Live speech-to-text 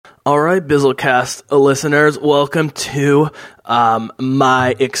All right, Bizzlecast listeners, welcome to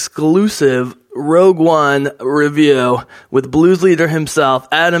my exclusive Rogue One review with Blues leader himself,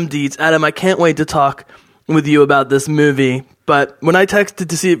 Adam Dietz. Adam, I can't wait to talk with you about this movie, but when I texted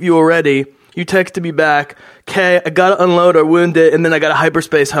to see if you were ready, you texted me back, okay, I gotta unload or wound it, and then I gotta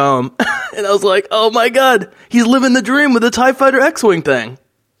hyperspace home. And I was like, oh my god, he's living the dream with the TIE Fighter X-Wing thing.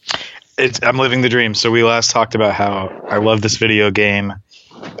 I'm living the dream. So we last talked about how I love this video game.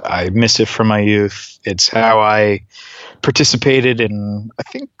 I miss it from my youth. It's how I participated and I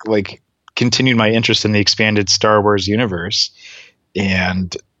think continued my interest in the expanded Star Wars universe.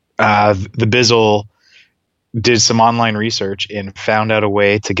 And the Bizzle did some online research and found out a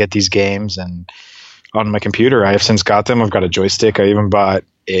way to get these games. And on my computer, I have since got them. I've got a joystick. I even bought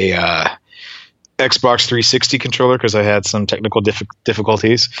a Xbox 360 controller because I had some technical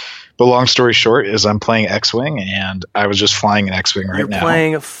difficulties. But long story short is I'm playing X-Wing, and I was just flying an X-Wing right now. You're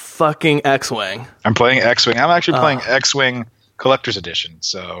playing fucking X-Wing. I'm playing X-Wing. I'm actually playing X-Wing Collector's Edition.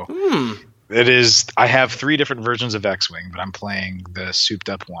 So it is. I have 3 different versions of X-Wing, but I'm playing the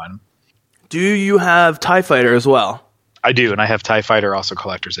souped-up one. Do you have TIE Fighter as well? I do, and I have TIE Fighter also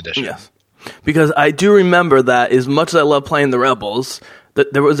Collector's Edition. Yes. Because I do remember that as much as I love playing the Rebels,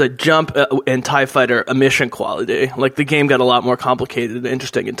 that there was a jump in TIE Fighter mission quality. Like, the game got a lot more complicated and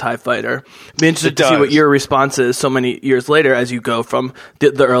interesting in TIE Fighter. Be interested to see what your response is so many years later as you go from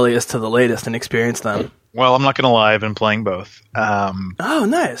the earliest to the latest and experience them. Well, I'm not going to lie. I've been playing both. Oh,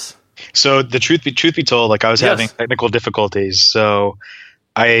 nice. So the truth be told, I was having technical difficulties. So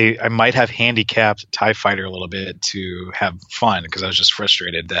I might have handicapped TIE Fighter a little bit to have fun because I was just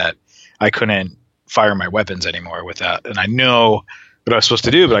frustrated that I couldn't fire my weapons anymore without. And I know what I was supposed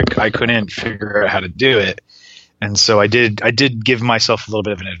to do, but I couldn't figure out how to do it. And so I did give myself a little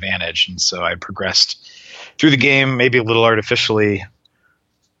bit of an advantage. And so I progressed through the game, maybe a little artificially,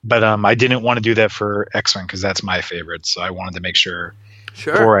 but I didn't want to do that for X-Wing because that's my favorite. So I wanted to make sure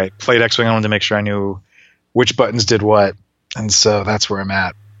before I played X-Wing, I wanted to make sure I knew which buttons did what. And so that's where I'm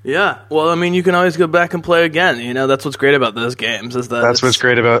at. Yeah. Well, I mean, you can always go back and play again. You know, that's what's great about those games is that that's what's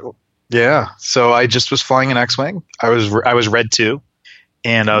great about. Yeah. So I just was flying an X-Wing. I was Red 2.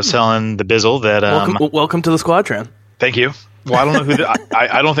 And I was telling the Bizzle that welcome to the squadron. Thank you. Well, I don't know who.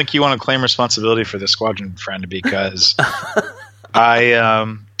 I don't think you want to claim responsibility for this squadron, friend, because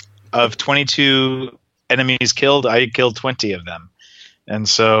of 22 enemies killed, I killed 20 of them, and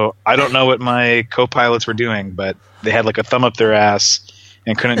so I don't know what my co-pilots were doing, but they had like a thumb up their ass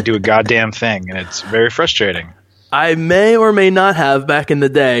and couldn't do a goddamn thing, and it's very frustrating. I may or may not have, back in the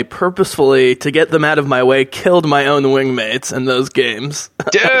day, purposefully, to get them out of my way, killed my own wingmates in those games.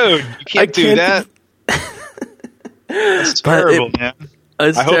 Dude, you can't do that. That's terrible, man.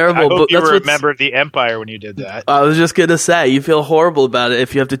 It's terrible. I hope you were a member of the Empire when you did that. I was just going to say, you feel horrible about it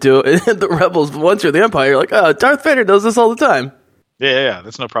if you have to do it in the Rebels. But once you're the Empire, you're like, oh, Darth Vader does this all the time. Yeah,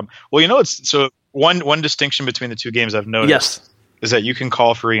 that's no problem. Well, so one distinction between the two games I've noticed is that you can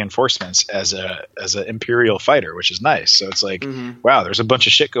call for reinforcements as a Imperial fighter, which is nice. So it's like, wow, there's a bunch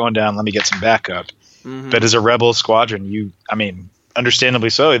of shit going down. Let me get some backup. But as a Rebel squadron,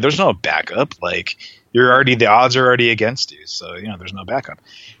 understandably so, there's no backup. Like, the odds are already against you. So, there's no backup,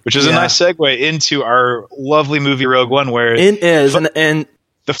 which is a nice segue into our lovely movie Rogue One, where it is. And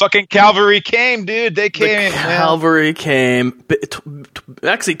the fucking cavalry came, dude. They came. The cavalry came.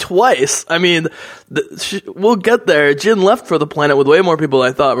 Actually, twice. I mean, we'll get there. Jin left for the planet with way more people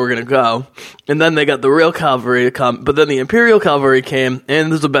than I thought were going to go. And then they got the real cavalry to come. But then the Imperial cavalry came, and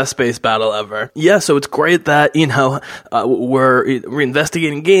it was the best space battle ever. Yeah, so it's great that, we're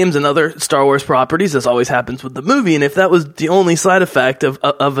investigating games and other Star Wars properties. This always happens with the movie. And if that was the only side effect of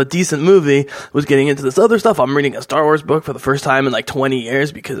a decent movie, was getting into this other stuff. I'm reading a Star Wars book for the first time in 20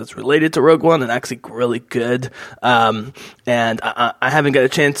 years because it's related to Rogue One and actually really good. And I haven't got a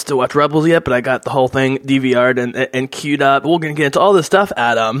chance to watch Rebels yet, but I got the whole thing DVR'd and queued up. We're going to get into all this stuff,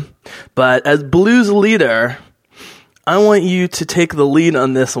 Adam. But as Blues leader, I want you to take the lead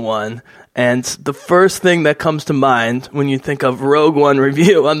on this one. And the first thing that comes to mind when you think of Rogue One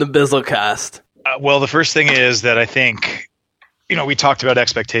review on the Bizzlecast. Well, the first thing is that I think, we talked about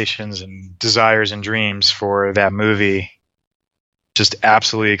expectations and desires and dreams for that movie. Just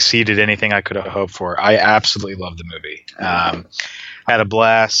absolutely exceeded anything I could have hoped for. I absolutely loved the movie. I had a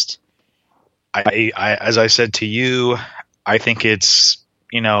blast. I as I said to you, I think it's,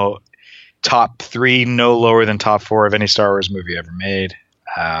 top 3, no lower than top 4 of any Star Wars movie ever made.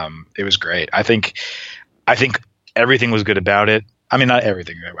 It was great. I think everything was good about it. I mean, not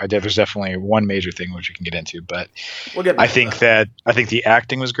everything. There's definitely one major thing which we can get into, but I think the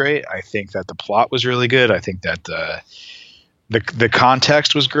acting was great. I think that the plot was really good. I think that the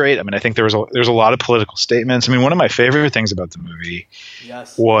context was great. I mean, I think there's a lot of political statements. I mean, one of my favorite things about the movie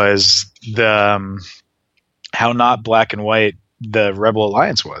was the how not black and white the Rebel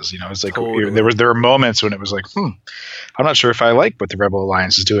Alliance was. It's like there were moments when it was like, I'm not sure if I like what the Rebel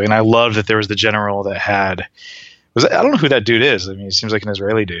Alliance is doing. And I love that there was the general that I don't know who that dude is. I mean, he seems like an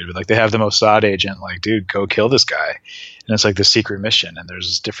Israeli dude, but like they have the Mossad agent, like, dude, go kill this guy. And it's like the secret mission, and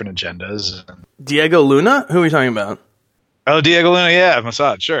there's different agendas. Diego Luna? Who are we talking about? Oh, Diego Luna, yeah,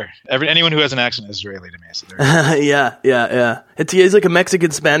 Mossad, sure. Anyone who has an accent is Israeli to me. So yeah. He's like a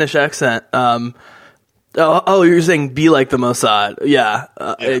Mexican Spanish accent. You're saying be like the Mossad. Yeah.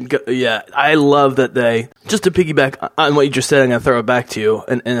 I love that they, just to piggyback on what you just said, I'm going to throw it back to you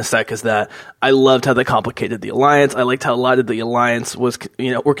in a sec, is that I loved how they complicated the alliance. I liked how a lot of the alliance was,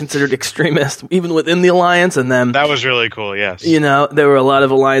 were considered extremists even within the alliance. And then that was really cool. Yes. There were a lot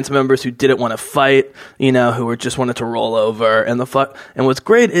of alliance members who didn't want to fight, who were just wanted to roll over and and what's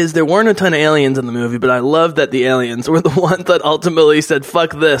great is there weren't a ton of aliens in the movie, but I love that the aliens were the ones that ultimately said,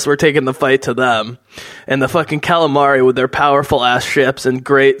 fuck this, we're taking the fight to them. And the fucking calamari with their powerful ass ships and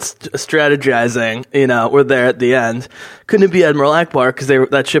great strategizing, were there at the end. Couldn't be Admiral Akbar because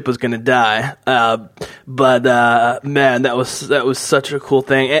that ship was going to die. But man, that was such a cool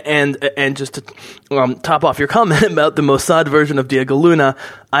thing. And just to top off your comment about the Mossad version of Diego Luna,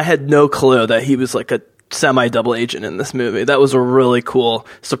 I had no clue that he was like a semi-double agent in this movie. That was a really cool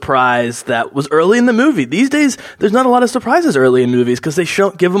surprise that was early in the movie. These days, there's not a lot of surprises early in movies because they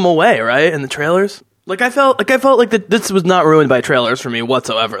give them away, right, in the trailers. I felt like this was not ruined by trailers for me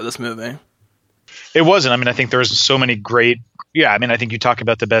whatsoever, this movie. It wasn't. I mean, I think there's so many great... Yeah, I mean, I think you talk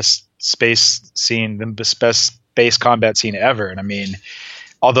about the best space scene, the best space combat scene ever. And I mean,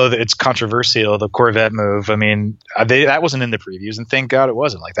 although it's controversial, the Corvette move, I mean, that wasn't in the previews, and thank God it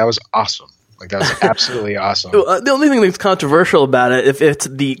wasn't. Like, that was awesome. Like, that was absolutely awesome. The only thing that's controversial about it, if it's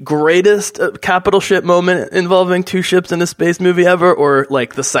the greatest capital ship moment involving two ships in a space movie ever, or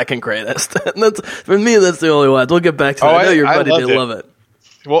like the second greatest. For me, that's the only one. We'll get back to that. I know your buddy did love it.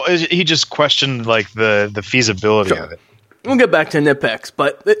 Well, he just questioned like the feasibility of it. We'll get back to nitpicks,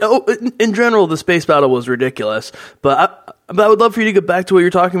 but in general, the space battle was ridiculous. But I would love for you to get back to what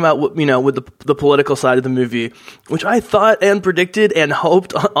you're talking about, with the political side of the movie, which I thought and predicted and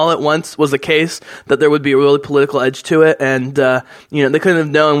hoped all at once was the case, that there would be a really political edge to it. And, they couldn't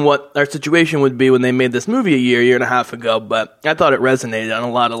have known what our situation would be when they made this movie a year and a half ago. But I thought it resonated on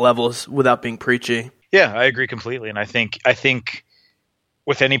a lot of levels without being preachy. Yeah, I agree completely. And I think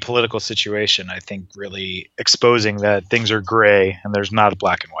with any political situation, I think really exposing that things are gray and there's not a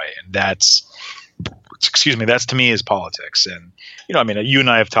black and white. And that's to me is politics. And, I mean, you and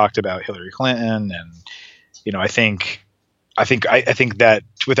I have talked about Hillary Clinton, and, I think that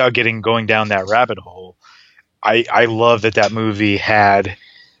without going down that rabbit hole, I love that movie had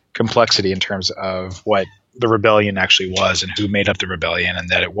complexity in terms of what the rebellion actually was and who made up the rebellion, and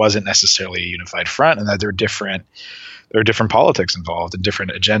that it wasn't necessarily a unified front, and that there are different politics involved and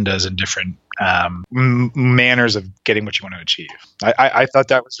different agendas and different manners of getting what you want to achieve. I thought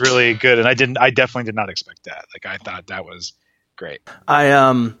that was really good, and I definitely did not expect that. Like, I thought that was great.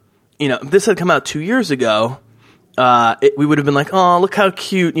 If this had come out 2 years ago, we would have been like, oh, look how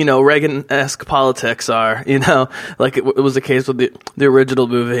cute, Reagan-esque politics are, like it was the case with the original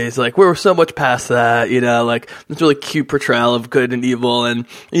movies. Like, we're so much past that, like it's really cute portrayal of good and evil. And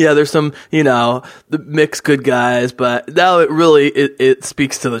yeah, there's some, the mixed good guys, but now it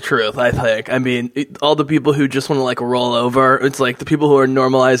speaks to the truth, I think. I mean, all the people who just want to like roll over, it's like the people who are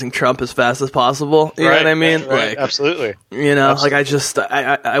normalizing Trump as fast as possible. You know what I mean? Right. Like, Absolutely. Like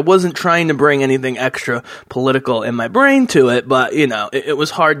I wasn't trying to bring anything extra political in my brain to it, but it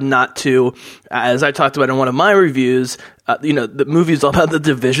was hard not to, as I talked about in one of my reviews, the movie's all about the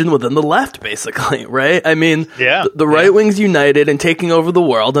division within the left, basically, right? I mean, the right wing's united and taking over the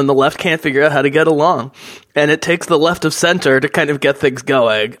world, and the left can't figure out how to get along. And it takes the left of center to kind of get things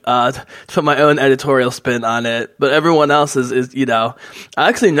going, to put my own editorial spin on it. But everyone else is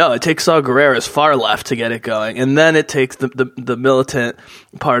actually, no, it takes Saw Gerrera's far left to get it going. And then it takes the militant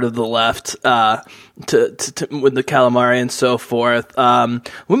part of the left, to with the calamari and so forth.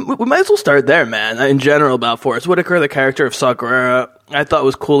 We might as well start there, man. In general, about Forrest Whitaker, the character of Saw Gerrera, I thought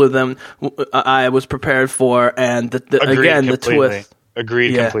was cooler than I was prepared for, and the twist.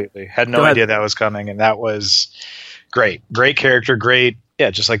 Agreed completely. Had no idea that was coming, and that was great. Great character, great.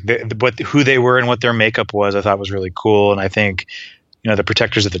 Yeah, just like who they were and what their makeup was, I thought was really cool. And I think the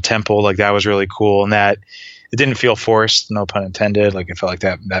protectors of the temple, like that was really cool, and that it didn't feel forced, no pun intended. Like it felt like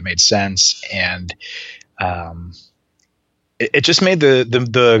that made sense, and it just made the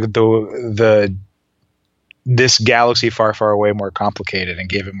this galaxy far, far away more complicated and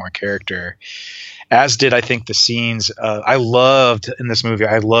gave it more character. As did, I think, the scenes. I loved in this movie.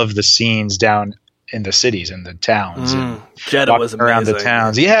 I loved the scenes down in the cities and the towns. And Jeddah was amazing. Around the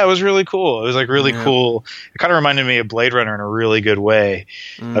towns. Yeah, it was really cool. It was like really cool. It kind of reminded me of Blade Runner in a really good way,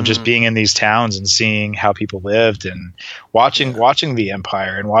 of just being in these towns and seeing how people lived and watching the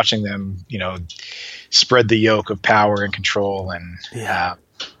Empire and watching them, spread the yoke of power and control. And I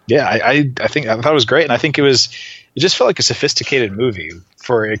thought it was great. And I think it just felt like a sophisticated movie.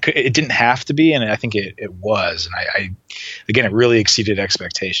 It didn't have to be, and I think it was. And again, it really exceeded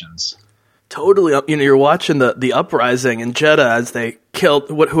expectations. Totally. You're watching the uprising in Jeddah as they killed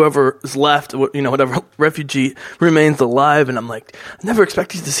whoever is left, whatever refugee remains alive. And I'm like, I never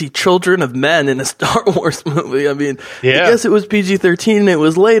expected to see children of men in a Star Wars movie. I mean, I guess it was PG-13 and it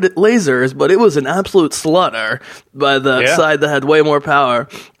was lasers, but it was an absolute slaughter by the side that had way more power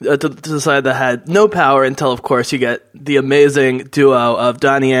to the side that had no power until, of course, you get the amazing duo of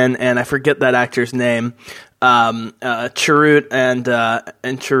Donnie Yen and I forget that actor's name. Chirrut and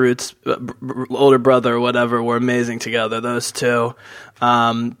Chirrut's older brother or whatever were amazing together, those two.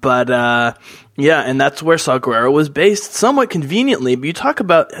 And that's where Saw Gerrera was based somewhat conveniently, but you talk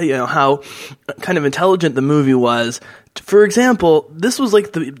about, how kind of intelligent the movie was. For example, this was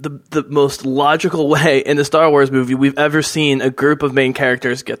like the most logical way in a Star Wars movie we've ever seen a group of main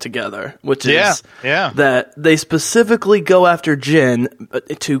characters get together, which is that they specifically go after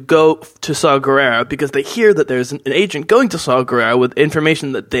Jyn to go to Saw Gerrera because they hear that there's an agent going to Saw Gerrera with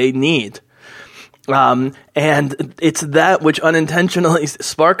information that they need. And it's that which unintentionally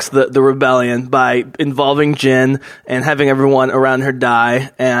sparks the rebellion by involving Jyn and having everyone around her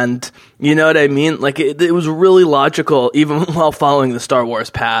die. And you know what I mean? Like it was really logical, even while following the Star Wars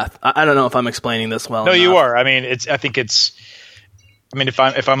path. I don't know if I'm explaining this well. No, enough. You are. I mean, if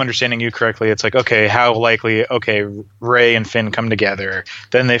I'm understanding you correctly, it's like, okay, how likely, Rey and Finn come together,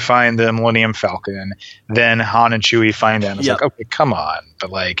 then they find the Millennium Falcon, then Han and Chewie find them. It's like, okay, come on.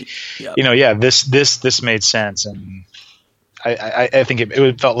 But this made sense, and I think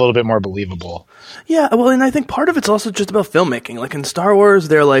it felt a little bit more believable. Yeah, well, and I think part of it's also just about filmmaking. Like in Star Wars,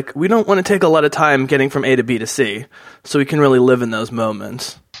 they're like, we don't want to take a lot of time getting from A to B to C, so we can really live in those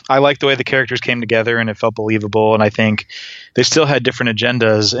moments. I liked the way the characters came together, and it felt believable, and I think they still had different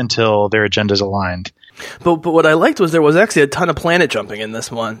agendas until their agendas aligned. But what I liked was there was actually a ton of planet jumping in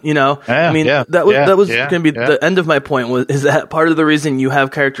this one. That was going to be the end of my point. Is that part of the reason you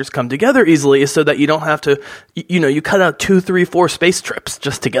have characters come together easily is so that you don't have to, you cut out 2, 3, 4 space trips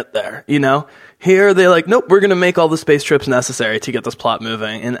just to get there. Here they're like, nope, we're going to make all the space trips necessary to get this plot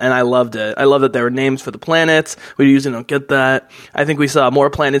moving, and I loved it. I love that there were names for the planets. We usually don't get that. I think we saw more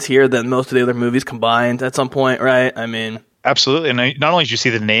planets here than most of the other movies combined at some point, right? I mean. Absolutely. And not only did you see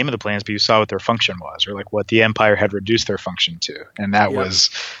the name of the planets, but you saw what their function was, or like what the Empire had reduced their function to. And that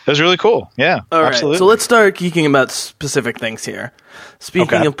was really cool. Yeah, all absolutely. Right, so let's start geeking about specific things here.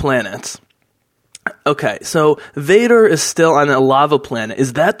 Speaking of planets. Okay, so Vader is still on a lava planet.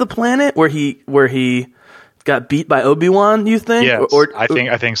 Is that the planet where he got beat by Obi-Wan, you think? Yes,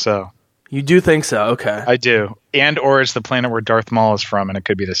 I think so. You do think so? Okay. I do. Or it's the planet where Darth Maul is from, and it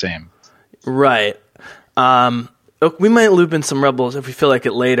could be the same. Right. We might loop in some Rebels if we feel like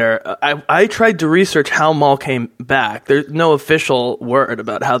it later. I tried to research how Maul came back. There's no official word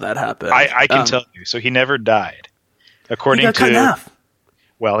about how that happened. I can tell you. So he never died. According he got cut in half.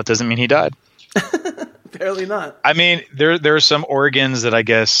 Well, it doesn't mean he died. Apparently not. I mean, there are some organs that I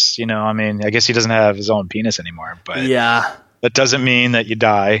guess, I guess he doesn't have his own penis anymore. But that doesn't mean that you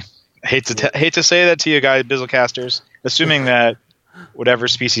die. Hate to say that to you guys, Bizzlecasters, assuming that whatever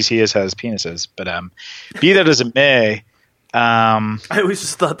species he is has penises. But be that as it may, I always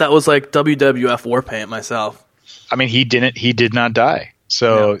just thought that was like WWF war paint myself. I mean, he did not die.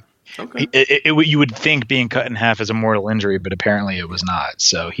 So you would think being cut in half is a mortal injury, but apparently it was not.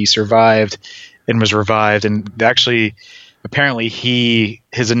 So he survived and was revived, and actually, apparently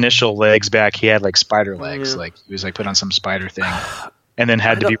his initial legs back, he had like spider legs, like he was like put on some spider thing. And then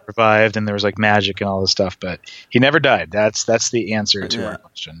had to be revived, and there was like magic and all this stuff, but he never died. That's the answer to our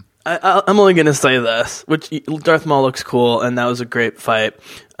question. I'm only going to say this, which Darth Maul looks cool, and that was a great fight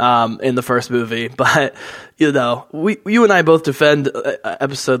in the first movie. But, you and I both defend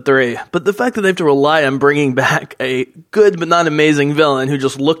Episode 3. But the fact that they have to rely on bringing back a good but not amazing villain who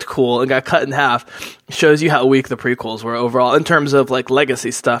just looked cool and got cut in half shows you how weak the prequels were overall in terms of, like,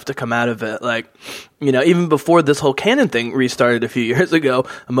 legacy stuff to come out of it. Like, even before this whole canon thing restarted a few years ago,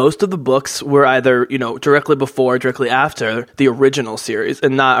 most of the books were either, directly before or directly after the original series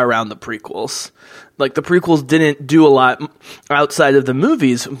and not around the prequels. Like the prequels didn't do a lot outside of the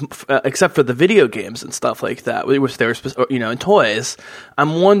movies, except for the video games and stuff like that, which they were, in toys.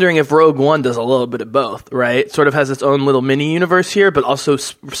 I'm wondering if Rogue One does a little bit of both, right? Sort of has its own little mini universe here, but also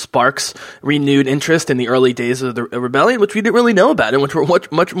sparks renewed interest in the early days of the rebellion, which we didn't really know about, and which were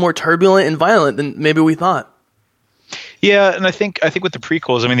much more turbulent and violent than maybe we thought. Yeah, and I think with the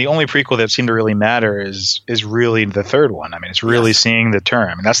prequels, I mean, the only prequel that seemed to really matter is really the third one. I mean, it's really seeing the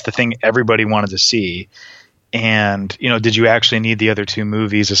term, and that's the thing everybody wanted to see. And did you actually need the other two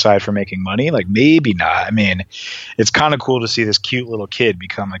movies aside from making money? Like, maybe not. I mean, it's kind of cool to see this cute little kid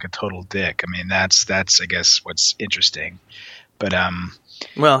become like a total dick. I mean, that's I guess what's interesting. But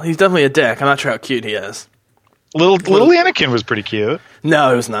well, he's definitely a dick. I'm not sure how cute he is. Little Anakin was pretty cute.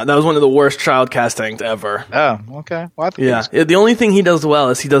 No, it was not. That was one of the worst child castings ever. Oh, okay. Well, the only thing he does well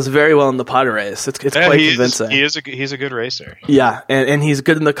is he does very well in the pod race. It's quite convincing. He's a good racer. Yeah, and he's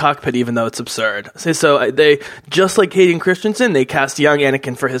good in the cockpit, even though it's absurd. So they, just like Hayden Christensen, they cast young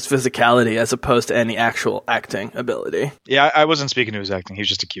Anakin for his physicality as opposed to any actual acting ability. Yeah, I wasn't speaking to his acting. He was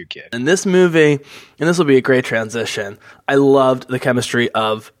just a cute kid. In this movie, and this will be a great transition, I loved the chemistry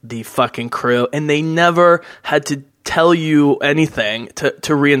of the fucking crew, and they never had to tell you anything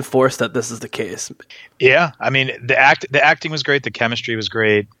to reinforce that this is the case. Yeah, I mean, the acting was great, the chemistry was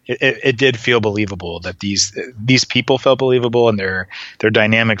great. It did feel believable that these people felt believable, and their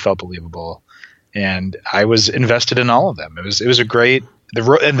dynamic felt believable, and I was invested in all of them. It was a great,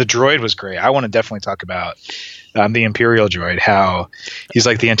 and the droid was great. I want to definitely talk about the Imperial droid, how he's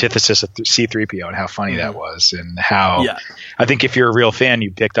like the antithesis of C-3PO, and how funny that was, and how I think if you're a real fan,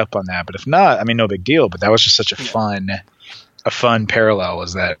 you picked up on that. But if not, I mean, no big deal. But that was just such a fun parallel.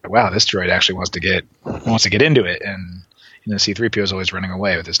 Was that, wow, this droid actually wants to get into it, and C-3PO is always running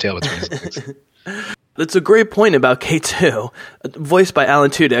away with his tail between his legs. That's a great point about K2, voiced by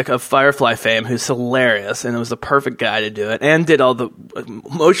Alan Tudyk of Firefly fame, who's hilarious, and it was the perfect guy to do it, and did all the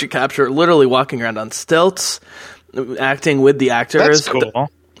motion capture, literally walking around on stilts, acting with the actors. That's cool.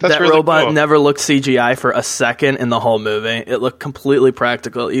 That really robot cool. never looked CGI for a second in the whole movie. It looked completely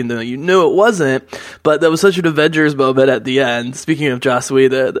practical, even though you knew it wasn't. But there was such an Avengers moment at the end. Speaking of Joss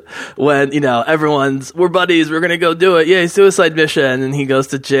Whedon, when everyone's, we're buddies, we're gonna go do it. Yay, suicide mission! And he goes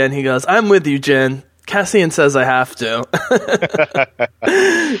to Jyn. He goes, "I'm with you, Jyn. Cassian says I have to."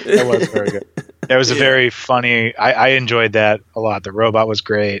 That was very good. That was a very funny. I enjoyed that a lot. The robot was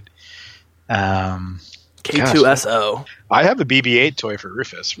great. K2SO. I have a BB-8 toy for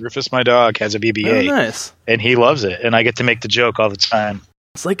Rufus. Rufus, my dog, has a BB-8. Oh, nice. And he loves it. And I get to make the joke all the time.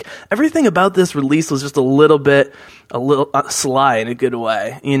 It's like everything about this release was just a little sly in a good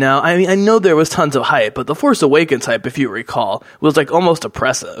way. I mean, I know there was tons of hype, but the Force Awakens hype, if you recall, was like almost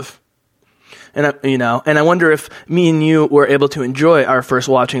oppressive. And I wonder if me and you were able to enjoy our first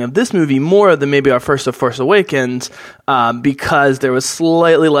watching of this movie more than maybe our first of Force Awakens, because there was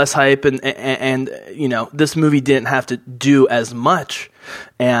slightly less hype, and this movie didn't have to do as much.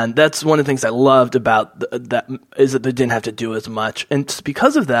 And that's one of the things I loved about that is that they didn't have to do as much. And just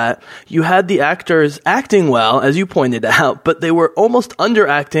because of that, you had the actors acting well, as you pointed out, but they were almost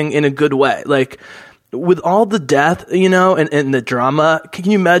underacting in a good way. Like, with all the death, and the drama, can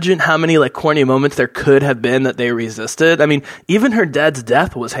you imagine how many like corny moments there could have been that they resisted? I mean, even her dad's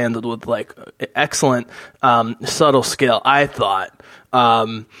death was handled with like excellent, subtle skill, I thought.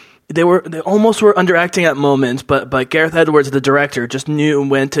 They almost were underacting at moments, but Gareth Edwards, the director, just knew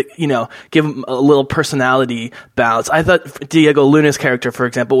when to, give him a little personality bounce. I thought Diego Luna's character, for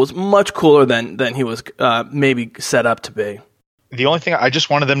example, was much cooler than he was, maybe set up to be. The only thing, I just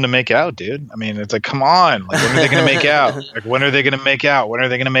wanted them to make out, dude. I mean, it's like, come on. Like, when are they going to make out? Like, when are they going to make out? When are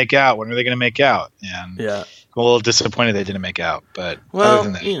they going to make out? When are they going to make out? And I'm a little disappointed they didn't make out. But other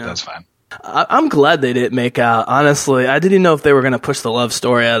than that, that's fine. I'm glad they didn't make out, honestly. I didn't know if they were going to push the love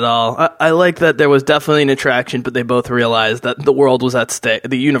story at all. I like that there was definitely an attraction, but they both realized that the world was at stake,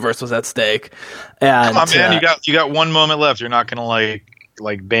 the universe was at stake. And, come on, man, you got one moment left. You're not going to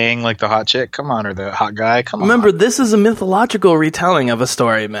like bang like the hot chick, come on, or the hot guy, come on. Remember, this is a mythological retelling of a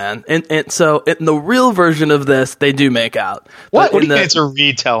story, man. And so in the real version of this, they do make out. What do you mean it's a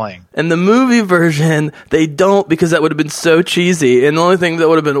retelling? In the movie version, they don't, because that would have been so cheesy. And the only thing that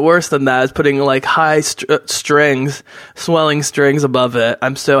would have been worse than that is putting like high strings, swelling strings above it.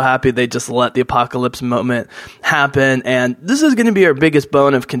 I'm so happy they just let the apocalypse moment happen. And this is going to be our biggest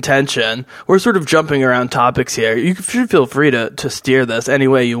bone of contention. We're sort of jumping around topics here. You should feel free to steer this. any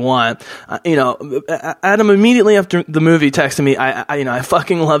way you want. Adam immediately after the movie texted me, I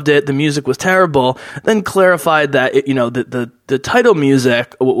fucking loved it. The music was terrible. Then clarified that the title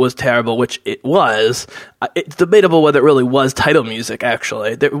music was terrible, which it was. It's debatable whether it really was title music.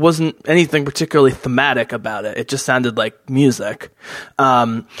 Actually, there wasn't anything particularly thematic about it. It just sounded like music.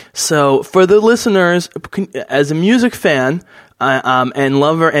 So for the listeners, as a music fan and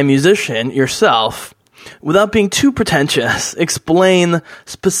lover and musician yourself, without being too pretentious, explain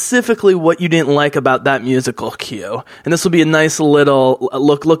specifically what you didn't like about that musical cue. And this will be a nice little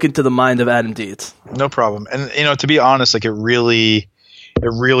look into the mind of Adam Dietz. No problem. And, to be honest, like it really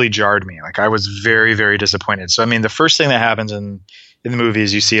jarred me. Like I was very, very disappointed. So, I mean, the first thing that happens in the movie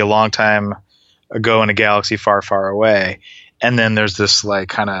is you see a long time ago in a galaxy far, far away. And then there's this like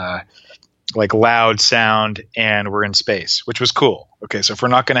kind of like loud sound and we're in space, which was cool. Okay. So if we're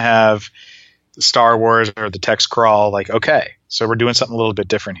not going to have Star Wars or the text crawl, like, okay, so we're doing something a little bit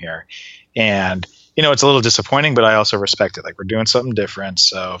different here. And, it's a little disappointing, but I also respect it. Like we're doing something different.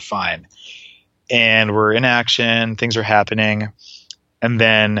 So fine. And we're in action, things are happening. And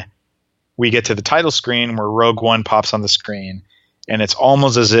then we get to the title screen where Rogue One pops on the screen. And it's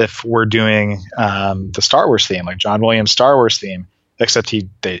almost as if we're doing the Star Wars theme, like John Williams' Star Wars theme, except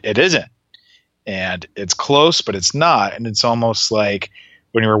it isn't. And it's close, but it's not. And it's almost like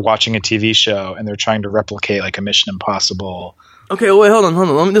when you were watching a TV show and they're trying to replicate like a Mission Impossible. Okay, well, wait, hold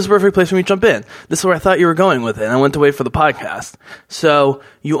on. This is a perfect place for me to jump in. This is where I thought you were going with it, and I went to wait for the podcast. So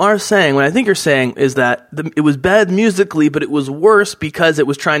you are saying, what I think you're saying is that it was bad musically, but it was worse because it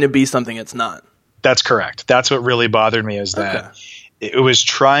was trying to be something it's not. That's correct. That's what really bothered me is that it was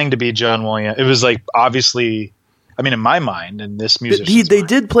trying to be John Williams. It was like, obviously, I mean, in my mind, and this music, they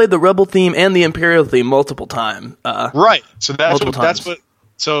did play the Rebel theme and the Imperial theme multiple times. Right. So that's what.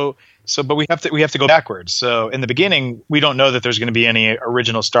 But we have to go backwards. So in the beginning, we don't know that there's going to be any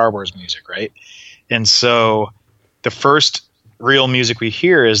original Star Wars music, right? And so the first real music we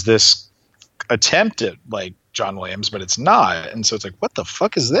hear is this attempt at like John Williams, but it's not. And so it's like, what the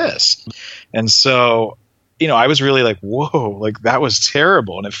fuck is this? And so, I was really like, whoa, like that was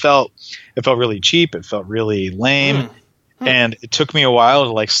terrible. And it felt really cheap. It felt really lame. And it took me a while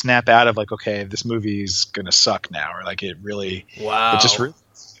to like snap out of like, okay, this movie's going to suck now. Or like it really,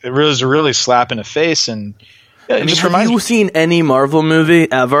 it was a really slap in the face. And have you seen any Marvel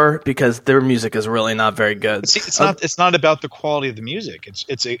movie ever? Because their music is really not very good. See, it's not about the quality of the music.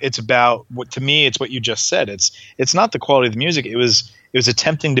 It's about what, to me, it's what you just said. It's not the quality of the music. It was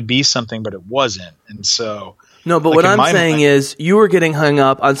attempting to be something, but it wasn't. And so no, but like what I'm saying is you were getting hung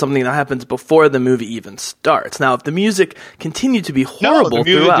up on something that happens before the movie even starts. Now, if the music continued to be horrible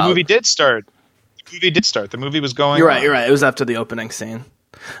throughout, the movie did start. The movie was going. You're right. It was after the opening scene.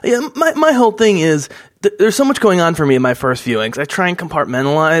 Yeah, my whole thing is there's so much going on for me in my first viewings. I try and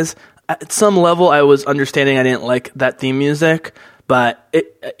compartmentalize. At some level, I was understanding I didn't like that theme music, but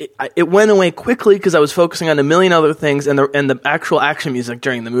it went away quickly because I was focusing on a million other things, and the actual action music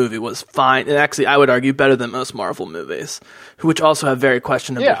during the movie was fine, and actually, I would argue, better than most Marvel movies, which also have very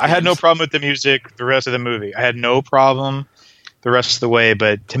questionable themes. I had no problem with the music the rest of the movie. I had no problem the rest of the way,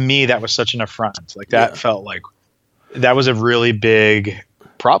 but to me, that was such an affront. Like that felt like that was a really big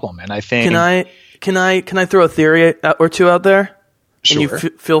problem, and I think can I throw a theory or two out there? Sure. And you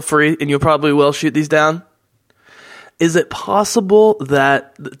feel free, and you probably will shoot these down. Is it possible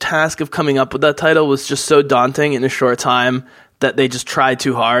that the task of coming up with that title was just so daunting in a short time that they just tried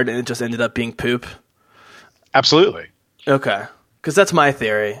too hard and it just ended up being poop? Absolutely. Okay, because that's my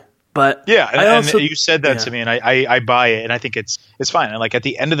theory. But and you said that to me, and I buy it, and I think it's fine. And like at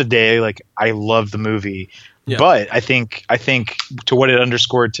the end of the day, like I love the movie. Yeah. But I think to what it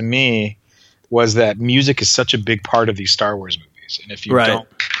underscored to me was that music is such a big part of these Star Wars movies. And if you don't,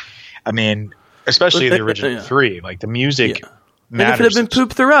 I mean, especially the original three, like the music matters. And if it had been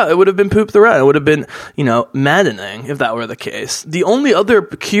poop throughout, it would have been poop throughout. It would have been, maddening if that were the case. The only other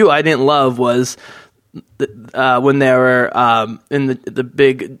cue I didn't love was when they were in the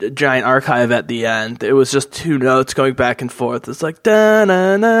big giant archive at the end. It was just two notes going back and forth. It's like da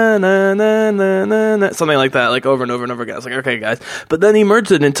na na na na na na, something like that, like over and over and over again. I was like, okay, guys. But then he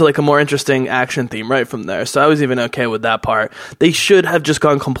merged it into like a more interesting action theme right from there. So I was even okay with that part. They should have just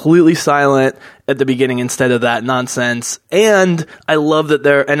gone completely silent at the beginning instead of that nonsense. And I love that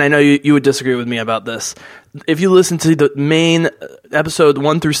and I know you would disagree with me about this. If you listen to the main episode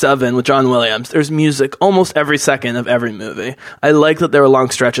 1 through 7 with John Williams, there's music almost every second of every movie. I like that there were long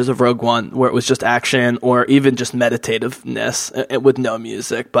stretches of Rogue One where it was just action or even just meditativeness with no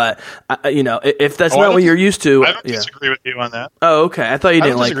music. But, if that's not what you're used to. I don't disagree with you on that. Oh, okay. I thought you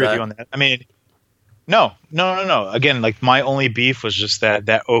didn't like that. I don't disagree with you on that. I mean, No. Again, like my only beef was just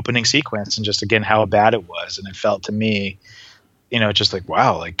that opening sequence and just again how bad it was, and it felt to me, just like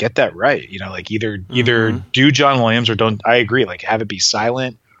wow, like get that right, like either do John Williams or don't. I agree, like have it be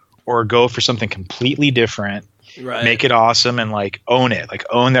silent or go for something completely different, right. Make it awesome and like own it, like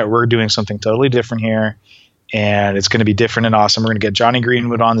own that we're doing something totally different here, and it's going to be different and awesome. We're going to get Johnny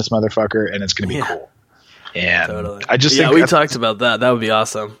Greenwood on this motherfucker, and it's going to be cool. And totally. I just think we talked about that. That would be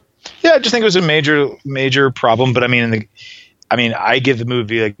awesome. Yeah, I just think it was a major problem. But I mean, I give the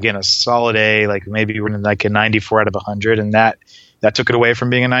movie again a solid A. Like maybe we're in like a 94 out of 100, and that took it away from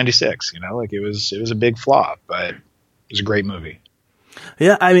being a 96. Like it was a big flaw, but it was a great movie.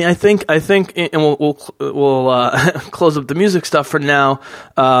 Yeah, I mean, I think, and we'll close up the music stuff for now.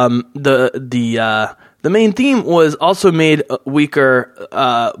 The main theme was also made weaker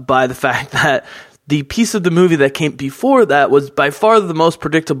by the fact that the piece of the movie that came before that was by far the most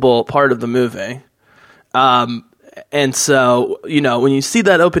predictable part of the movie. And so, when you see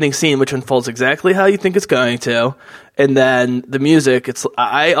that opening scene, which unfolds exactly how you think it's going to, and then the music,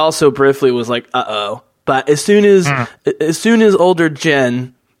 I also briefly was like, uh-oh. But as soon as older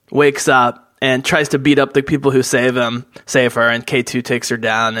Jin wakes up and tries to beat up the people who save her, and K2 takes her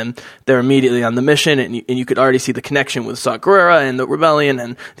down, and they're immediately on the mission, and you could already see the connection with Saw Gerrera and the Rebellion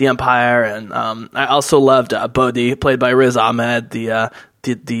and the Empire, and I also loved Bodhi, played by Riz Ahmed, the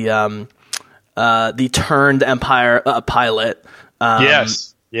turned Empire pilot.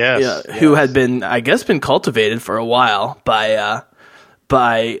 Yes. Who had been cultivated for a while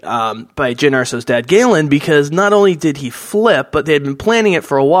by Jyn Erso's dad, Galen, because not only did he flip, but they had been planning it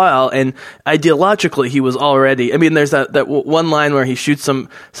for a while, and ideologically he was already, I mean, there's that one line where he shoots some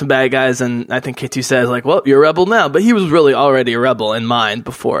bad guys, and I think K2 says, like, well, you're a rebel now, but he was really already a rebel in mind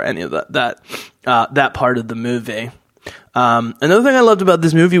before any of that part of the movie. Another thing I loved about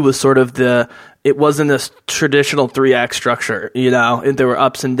this movie was sort of it wasn't this traditional 3-act structure, there were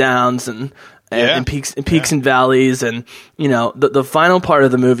ups and downs and peaks and valleys, and the final part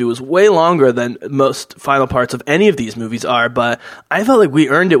of the movie was way longer than most final parts of any of these movies are, but I felt like we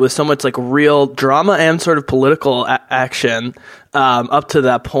earned it with so much like real drama and sort of political action up to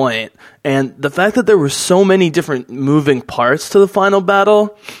that point. And the fact that there were so many different moving parts to the final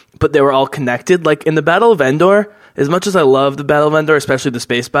battle, but they were all connected, like in the Battle of Endor, as much as I love the Battle of Endor, especially the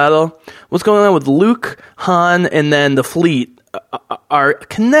space battle, what's going on with Luke, Han, and then the fleet are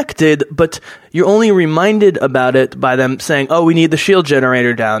connected, but you're only reminded about it by them saying, oh, we need the shield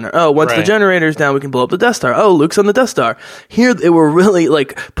generator down, or oh, once the generator's down, we can blow up the Death Star. Oh, Luke's on the Death Star. Here, they were really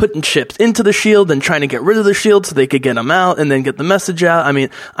like putting chips into the shield and trying to get rid of the shield so they could get them out and then get the message out. I mean,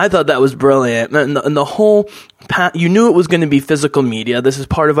 I thought that was brilliant. And the whole you knew it was going to be physical media. This is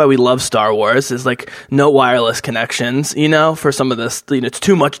part of why we love Star Wars, is like no wireless connections, for some of this, it's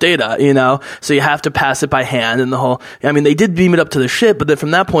too much data, so you have to pass it by hand, and the whole, I mean, they did beam it up to the ship, but then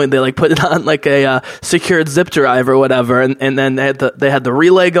from that point, they like put it on like a secured zip drive or whatever, and then they had the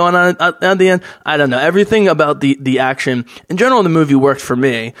relay going on at the end. I don't know. Everything about the action in general in the movie worked for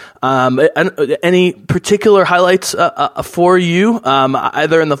me. Any particular highlights for you,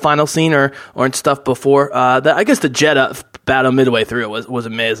 either in the final scene or in stuff before that? I guess the Jedha battle midway through was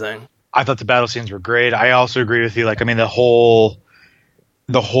amazing. I thought the battle scenes were great. I also agree with you. Like, I mean, the whole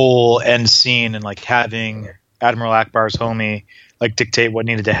end scene and like having Admiral Akbar's homie like dictate what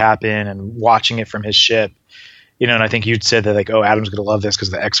needed to happen and watching it from his ship, and I think you'd said that like, oh, Adam's going to love this because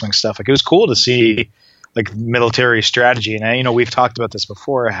of the X-Wing stuff. Like, it was cool to see like military strategy. And we've talked about this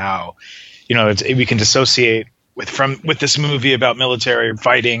before, how, we can dissociate with this movie about military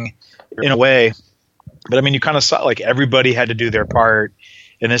fighting in a way. But I mean, you kind of saw like everybody had to do their part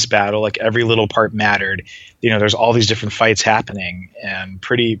in this battle. Like every little part mattered. There's all these different fights happening, and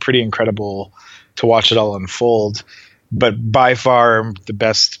pretty incredible to watch it all unfold. But by far the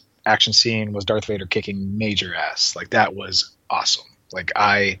best action scene was Darth Vader kicking major ass. Like that was awesome. Like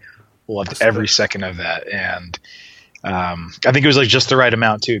I loved every second of that, and I think it was like just the right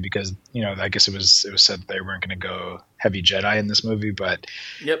amount too, because I guess it was said they weren't going to go heavy Jedi in this movie, but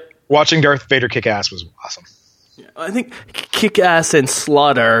watching Darth Vader kick ass was awesome. I think kick ass and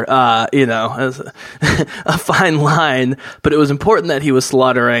slaughter, is a fine line, but it was important that he was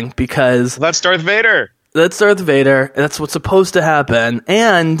slaughtering because that's Darth Vader. That's Darth Vader. That's what's supposed to happen.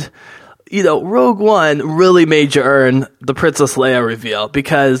 And, Rogue One really made you earn the Princess Leia reveal,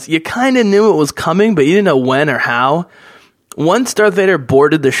 because you kind of knew it was coming, but you didn't know when or how. Once Darth Vader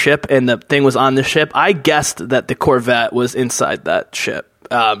boarded the ship and the thing was on the ship, I guessed that the Corvette was inside that ship.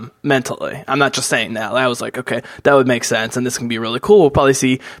 mentally. I'm not just saying that. I was like, okay, that would make sense, and this can be really cool. We'll probably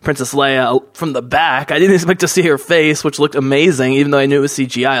see Princess Leia from the back. I didn't expect to see her face, which looked amazing, even though I knew it was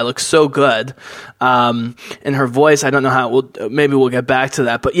CGI. It looked so good. And her voice, I don't know how it will, maybe we'll get back to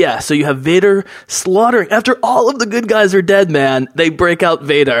that. But yeah, so you have Vader slaughtering. After all of the good guys are dead, man, they break out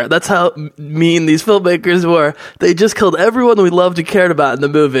Vader. That's how mean these filmmakers were. They just killed everyone we loved and cared about in the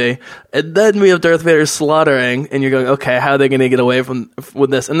movie. And then we have Darth Vader slaughtering, and you're going, okay, how are they going to get away with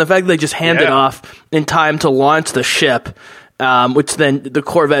this? And the fact that they just hand it off in time to launch the ship, which then the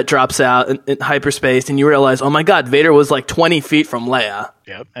Corvette drops out in hyperspace, and you realize, oh my God, Vader was like 20 feet from Leia.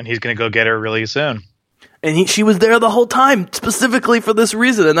 Yep, and he's going to go get her really soon. And she was there the whole time, specifically for this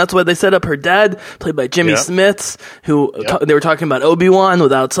reason. And that's why they set up her dad, played by Jimmy Smits, who they were talking about Obi-Wan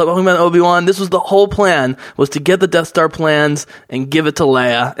without talking about Obi-Wan. This was the whole plan, was to get the Death Star plans and give it to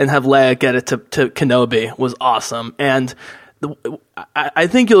Leia and have Leia get it to Kenobi. Was awesome. And I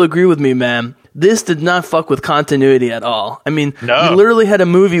think you'll agree with me, man. This did not fuck with continuity at all. I mean, we literally had a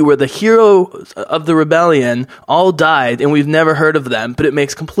movie where the heroes of the rebellion all died, and we've never heard of them, but it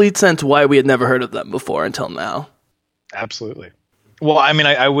makes complete sense why we had never heard of them before until now. Absolutely. Well, I mean,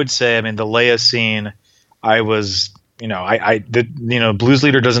 I would say, I mean, the Leia scene, I was, Blues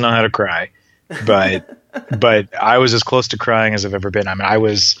Leader doesn't know how to cry, but I was as close to crying as I've ever been. I mean, I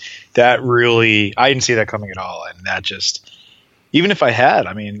didn't see that coming at all, and that just... Even if I had,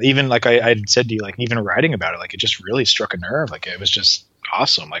 I mean, even like I said to you, like even writing about it, like it just really struck a nerve. Like it was just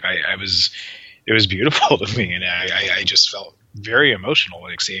awesome. Like it was beautiful to me, and I just felt very emotional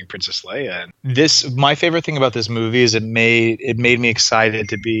like seeing Princess Leia. And my favorite thing about this movie is it made me excited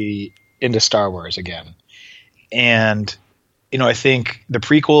to be into Star Wars again. And I think the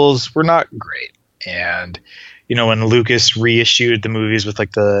prequels were not great, and when Lucas reissued the movies with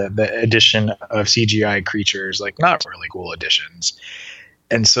like the addition of CGI creatures, like not really cool additions.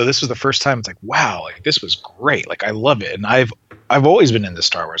 And so this was the first time it's like, wow, like this was great. Like I love it. And I've always been into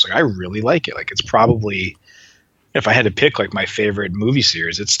Star Wars. Like I really like it. Like it's probably, if I had to pick like my favorite movie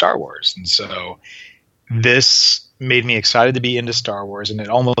series, it's Star Wars. And so this made me excited to be into Star Wars. And it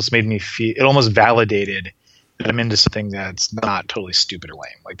almost validated that I'm into something that's not totally stupid or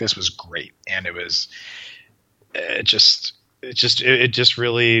lame. Like this was great. And it just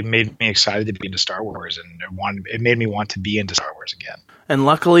really made me excited to be into Star Wars, and it made me want to be into Star Wars again. And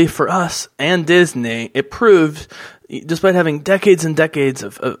luckily for us and Disney, it proved, despite having decades and decades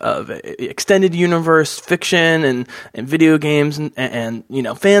of extended universe fiction and video games and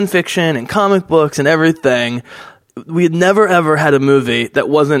fan fiction and comic books and everything, we had never ever had a movie that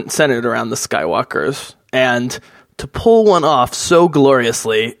wasn't centered around the Skywalkers. And to pull one off so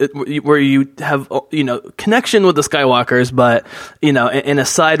gloriously, where you have connection with the Skywalkers, but in a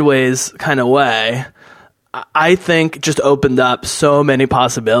sideways kind of way, I think just opened up so many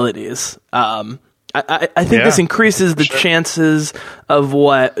possibilities. I think this increases the chances of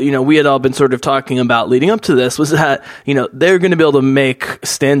what we had all been sort of talking about leading up to this, was that they're going to be able to make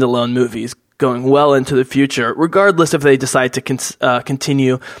standalone movies going well into the future, regardless if they decide to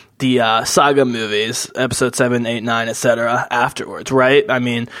continue the saga movies, episode 7, 8, 9, etc. afterwards, right? I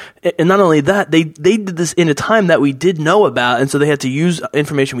mean, and not only that, they did this in a time that we did know about, and so they had to use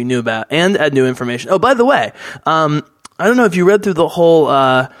information we knew about and add new information. Oh, by the way, I don't know if you read through the whole,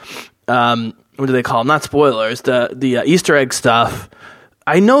 what do they call them? Not spoilers, the Easter egg stuff.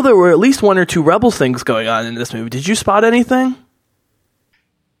 I know there were at least one or two Rebels things going on in this movie. Did you spot anything?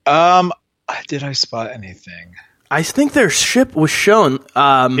 Did I spot anything? I think their ship was shown.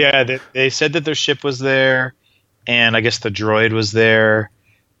 They said that their ship was there, and I guess the droid was there.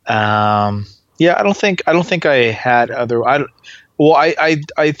 I don't think I had other. I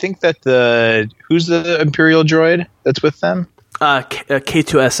think that who's the Imperial droid that's with them?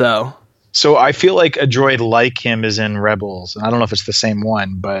 K2SO. So I feel like a droid like him is in Rebels, and I don't know if it's the same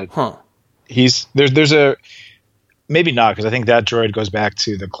one, but there's a. Maybe not, because I think that droid goes back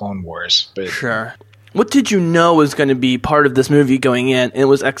to the Clone Wars. But sure. What did you know was going to be part of this movie going in, and it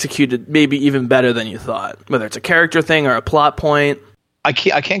was executed maybe even better than you thought? Whether it's a character thing or a plot point? I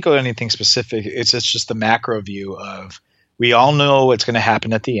can't go to anything specific. It's just the macro view of, we all know what's going to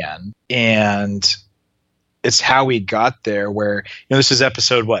happen at the end, and it's how we got there, where this is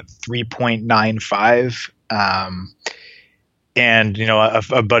episode 3.95. And,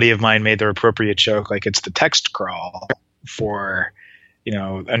 a buddy of mine made the appropriate joke, like it's the text crawl for,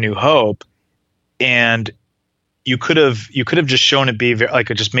 A New Hope. And you could have just shown it be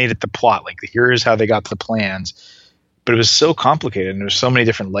just made it the plot. Like, here's how they got the plans. But it was so complicated, and there's so many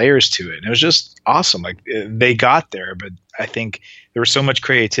different layers to it. And it was just awesome. Like, they got there, but I think there was so much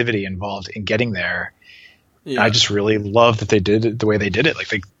creativity involved in getting there. I just really love that they did it the way they did it. Like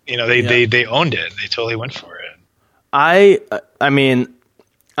they owned it. They totally went for it. I mean,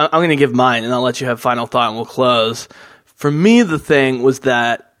 I'm going to give mine, and I'll let you have final thought, and we'll close. For me, the thing was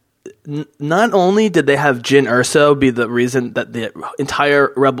that not only did they have Jyn Erso be the reason that the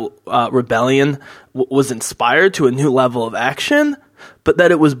entire rebellion was inspired to a new level of action, but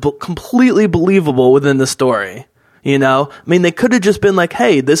that it was completely believable within the story. You know, I mean, they could have just been like,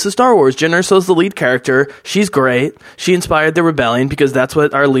 hey, this is Star Wars. Jyn Erso's the lead character. She's great. She inspired the rebellion because that's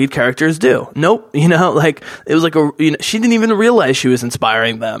what our lead characters do. Nope. You know, like, it was like she didn't even realize she was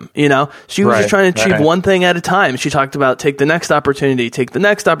inspiring them. You know, she was just trying to achieve one thing at a time. She talked about take the next opportunity.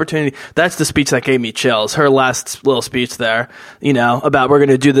 That's the speech that gave me chills. Her last little speech there, you know, about we're going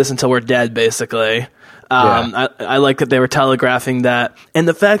to do this until we're dead, basically. I like that they were telegraphing that, and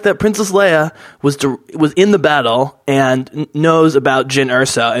the fact that Princess Leia was in the battle and knows about Jyn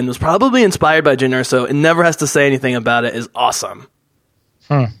Erso and was probably inspired by Jyn Erso and never has to say anything about it is awesome.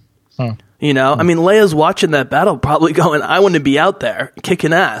 You know, I mean, Leia's watching that battle, probably going, "I want to be out there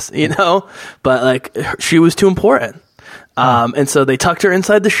kicking ass," you know, but like she was too important. And so they tucked her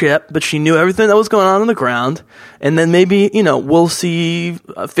inside the ship, but she knew everything that was going on the ground. And then maybe, you know, we'll see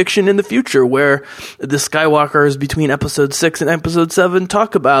fiction in the future where the Skywalkers between episode 6 and episode 7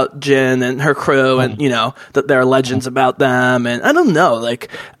 talk about Jyn and her crew and, you know, that there are legends about them. And I don't know,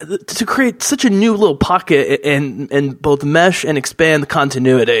 like, to create such a new little pocket and both mesh and expand the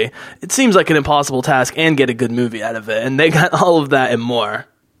continuity, it seems like an impossible task and get a good movie out of it. And they got all of that and more.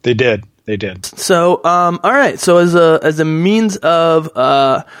 They did. They did. So, all right. So as a means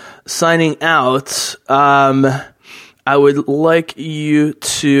of signing out, I would like you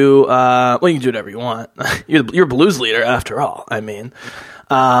to well, you can do whatever you want. You're blues leader after all. I mean,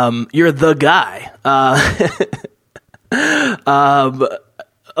 you're the guy.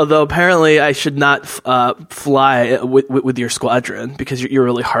 Although apparently I should not fly with your squadron because you're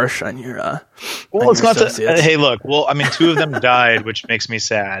really harsh on your. Well, on it's your not. Hey, look. Well, I mean, 2 of them died, which makes me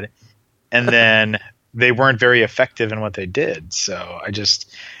sad. And then they weren't very effective in what they did. So I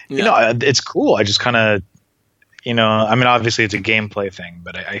just, you know, it's cool. I just kind of, you know, I mean, obviously it's a gameplay thing,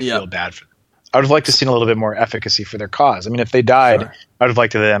 but I feel bad for them. I would have liked to see a little bit more efficacy for their cause. I mean, if they died, I would have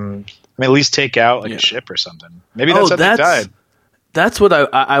liked them, I mean, at least take out like a ship or something. Maybe that's how they died. That's what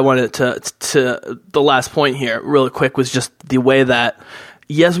I wanted to the last point here really quick was just the way that,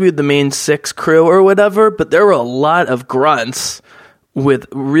 yes, we had the main 6 crew or whatever, but there were a lot of grunts with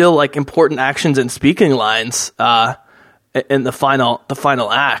real like important actions and speaking lines in the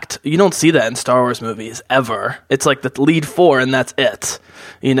final act. You don't see that in Star Wars movies ever. It's like the lead 4 and that's it.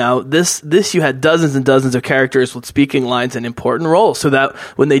 You know, this you had dozens and dozens of characters with speaking lines and important roles, so that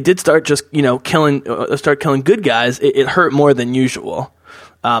when they did start just, you know, killing good guys, it hurt more than usual.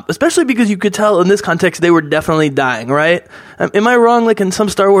 Especially because you could tell in this context they were definitely dying, right? Am I wrong? Like in some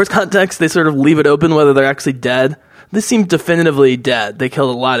Star Wars contexts, they sort of leave it open whether they're actually dead. This seemed definitively dead. They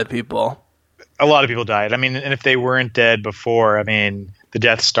killed a lot of people. A lot of people died. I mean, and if they weren't dead before, I mean, the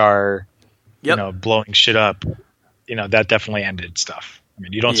Death Star, you know, blowing shit up, you know, that definitely ended stuff. I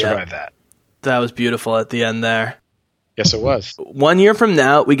mean, you don't survive that. That was beautiful at the end there. Yes, it was. 1 year from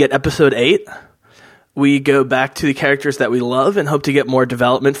now, we get episode 8. We go back to the characters that we love and hope to get more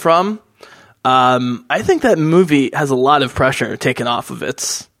development from. I think that movie has a lot of pressure taken off of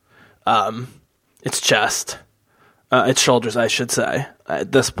its chest. Its shoulders, I should say,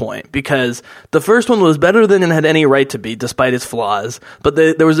 at this point, because the first one was better than it had any right to be, despite its flaws. But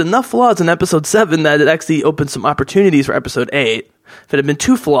there was enough flaws in episode 7 that it actually opened some opportunities for episode 8. If it had been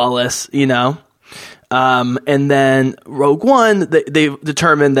too flawless, you know. And then Rogue One, they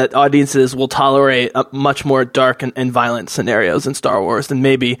determined that audiences will tolerate much more dark and violent scenarios in Star Wars than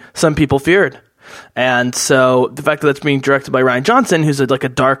maybe some people feared. And so the fact that that's being directed by Rian Johnson, who's like a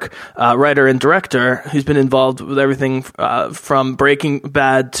dark writer and director, who's been involved with everything from Breaking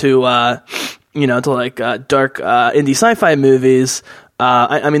Bad to like dark indie sci-fi movies.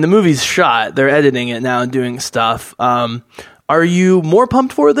 I mean, the movie's shot. They're editing it now and doing stuff. Are you more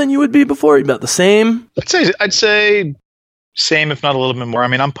pumped for it than you would be before? About the same? I'd say same, if not a little bit more. I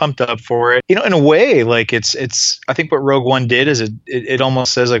mean, I'm pumped up for it. You know, in a way, like it's. I think what Rogue One did is it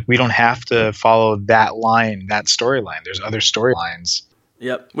almost says like we don't have to follow that line, that storyline. There's other storylines.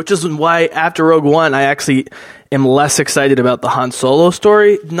 Yep. Which is why after Rogue One, I actually am less excited about the Han Solo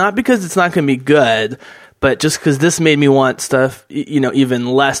story. Not because it's not going to be good, but just because this made me want stuff, you know, even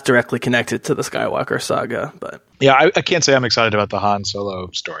less directly connected to the Skywalker saga. But yeah, I can't say I'm excited about the Han Solo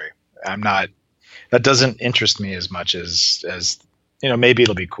story. I'm not. That doesn't interest me as much as maybe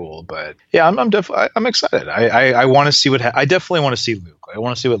it'll be cool, but yeah, I'm excited. I want to see I definitely want to see Luke. I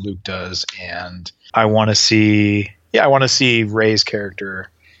want to see what Luke does, and I want to see Rey's character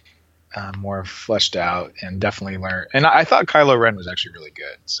more fleshed out, and definitely learn. And I thought Kylo Ren was actually really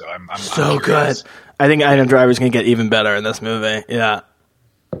good, so I'm so good. I think Adam Driver's going to get even better in this movie. Yeah.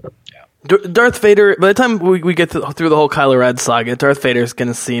 Darth Vader, by the time we get through the whole Kylo Ren saga, Darth Vader is going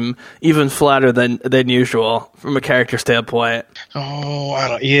to seem even flatter than usual from a character standpoint.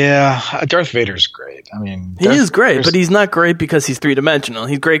 Oh, Darth Vader's great. I mean, he is great, but he's not great because he's three-dimensional.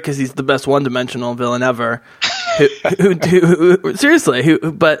 He's great because he's the best one-dimensional villain ever. Seriously,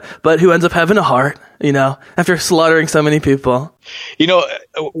 but who ends up having a heart, after slaughtering so many people.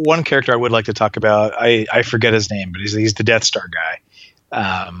 One character I would like to talk about, I forget his name, but he's the Death Star guy.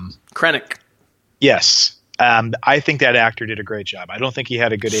 Krennic. Yes. I think that actor did a great job. I don't think he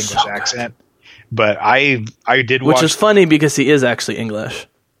had a good English accent, but I did watch. Which is funny because he is actually English.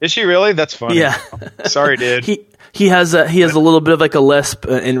 Is she really? That's funny. Yeah. Sorry, dude. He has a little bit of like a lisp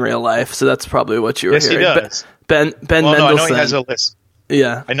in real life, so that's probably what you were hearing. Yes, he does. Ben Mendelsohn. No, I know he has a lisp.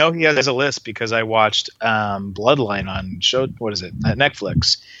 Yeah. I know he has a lisp because I watched Bloodline on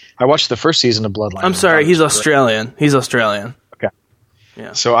Netflix. I watched the first season of Bloodline. I'm sorry, he's Australian. He's Australian.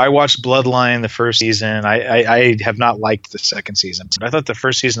 Yeah. So I watched Bloodline the first season. I have not liked the second season, but I thought the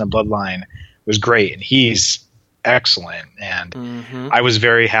first season of Bloodline was great, and he's excellent. And I was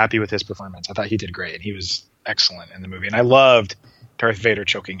very happy with his performance. I thought he did great, and he was excellent in the movie. And I loved Darth Vader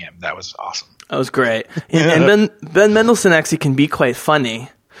choking him. That was awesome. That was great. And Ben Mendelsohn actually can be quite funny.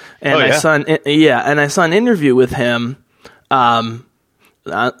 And I saw an interview with him.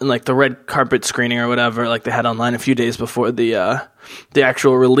 Like the red carpet screening or whatever, like they had online a few days before the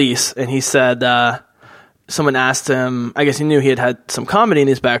actual release, and he said someone asked him, I guess he knew he had some comedy in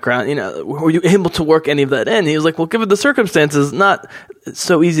his background, were you able to work any of that in? He was like, well, given the circumstances, not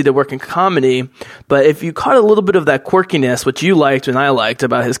so easy to work in comedy, but if you caught a little bit of that quirkiness, which you liked and I liked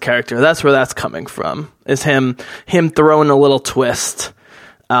about his character, that's where that's coming from, is him throwing a little twist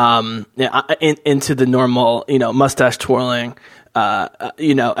into the normal, mustache twirling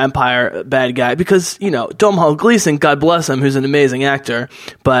Empire bad guy, because Domhnall Gleeson, God bless him, who's an amazing actor,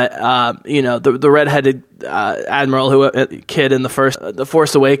 but the redheaded admiral kid in the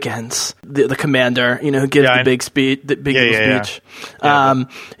Force Awakens, the commander, who gives the big speech, speech.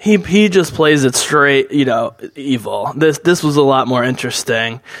 He just plays it straight, evil. This was a lot more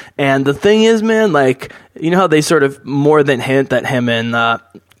interesting, and the thing is, man, like how they sort of more than hint that him and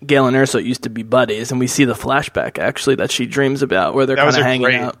Galen Erso used to be buddies, and we see the flashback actually that she dreams about where they're kind of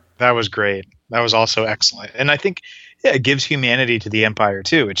hanging out. That was great. That was also excellent, and I think it gives humanity to the Empire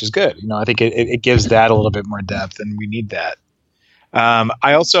too, which is good. I think it gives that a little bit more depth, and we need that.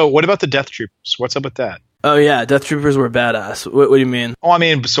 What about the Death Troopers? What's up with that? Oh yeah, Death Troopers were badass. What do you mean? Oh, I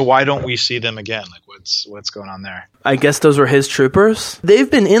mean, so why don't we see them again? Like, what's going on there? I guess those were his troopers. They've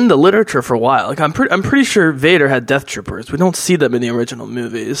been in the literature for a while. Like, I'm pretty sure Vader had Death Troopers. We don't see them in the original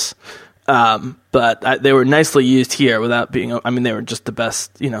movies, but they were nicely used here without being. I mean, they were just the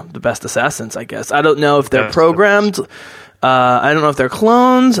best assassins, I guess. I don't know if they're programmed. I don't know if they're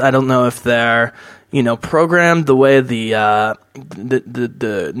clones. I don't know if they're programmed the way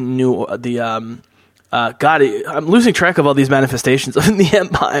I'm losing track of all these manifestations of the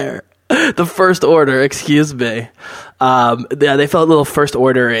Empire. The First Order, excuse me. They felt a little First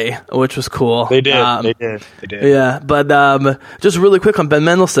Order-y, which was cool. They did. They did. Yeah, but just really quick on Ben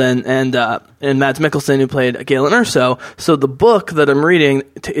Mendelsohn and Mads Mikkelsen, who played Galen Erso. So the book that I'm reading,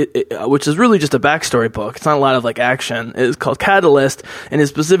 which is really just a backstory book, it's not a lot of like action, is called Catalyst, and is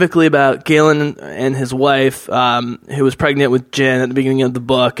specifically about Galen and his wife, who was pregnant with Jyn at the beginning of the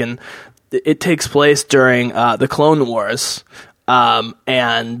book, and it takes place during the Clone Wars.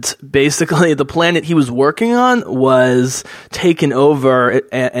 And basically the planet he was working on was taken over,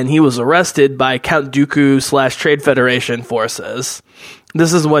 and he was arrested by Count Dooku / Trade Federation forces.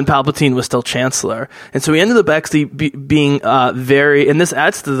 This is when Palpatine was still Chancellor. And so he ended up actually being very, and this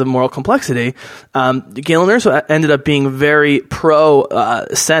adds to the moral complexity, Galen Erso ended up being very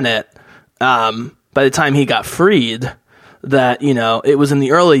pro-Senate by the time he got freed. That, it was in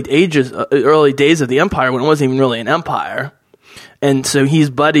the early days of the Empire when it wasn't even really an empire. And so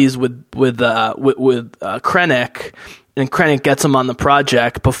he's buddies with Krennic, and Krennic gets him on the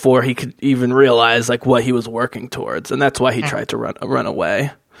project before he could even realize like what he was working towards, and that's why he tried to run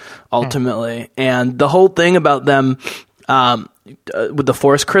away ultimately. And the whole thing about them with the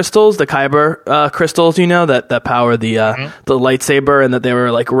Force crystals, the Kyber crystals, that power the lightsaber, and that they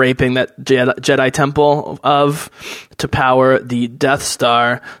were like raping that Jedi temple to power the Death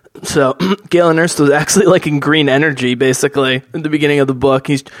Star. So Galen Erso was actually like in green energy, basically, in the beginning of the book.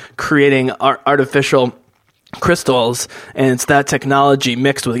 He's creating artificial crystals, and it's that technology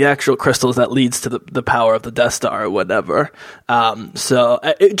mixed with the actual crystals that leads to the power of the Death Star or whatever. So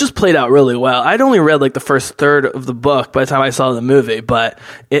it just played out really well. I'd only read like the first third of the book by the time I saw the movie, but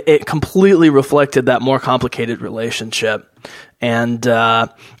it completely reflected that more complicated relationship. And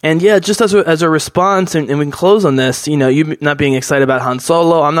yeah, just as a response, and we can close on this, you not being excited about Han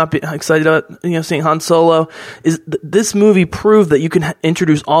Solo, I'm not excited about, seeing Han Solo, this movie proved that you can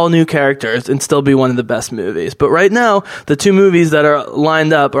introduce all new characters and still be one of the best movies. But right now, the two movies that are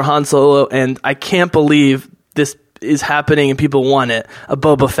lined up are Han Solo, and I can't believe this is happening and people want it, a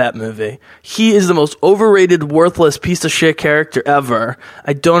Boba Fett movie. He is the most overrated, worthless piece of shit character ever.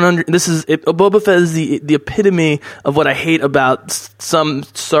 Boba Fett is the epitome of what I hate about some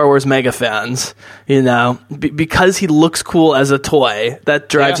Star Wars mega fans, because he looks cool as a toy. That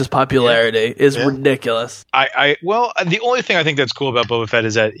drives his popularity is ridiculous. Well, the only thing I think that's cool about Boba Fett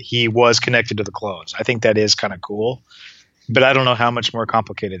is that he was connected to the clones. I think that is kind of cool, but I don't know how much more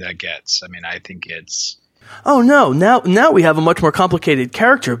complicated that gets. I mean, I think it's... Oh no! Now we have a much more complicated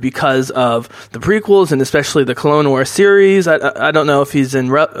character because of the prequels and especially the Clone Wars series. I don't know if he's in.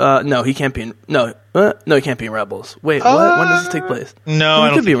 No, he can't be in. No, he can't be in Rebels. Wait, what? When does it take place? No,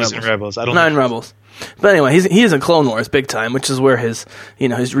 I don't think he's in Rebels. I don't. Not in Rebels. But anyway, he is in Clone Wars big time, which is where his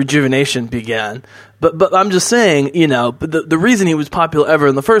rejuvenation began. But I'm just saying, the reason he was popular ever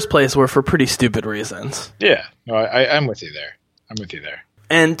in the first place were for pretty stupid reasons. Yeah, no, I'm with you there.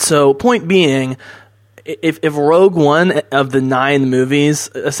 And so, point being, if Rogue One of the 9 movies,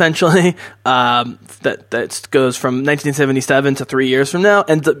 essentially, that goes from 1977 to 3 years from now,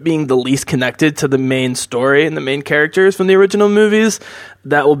 ends up being the least connected to the main story and the main characters from the original movies,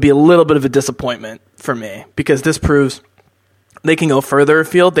 that will be a little bit of a disappointment for me, because this proves they can go further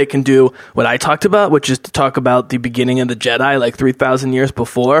afield. They can do what I talked about, which is to talk about the beginning of the Jedi, like 3,000 years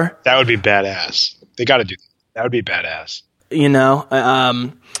before. That would be badass. They got to do that. That would be badass.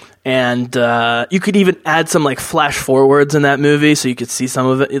 And you could even add some like flash forwards in that movie, so you could see some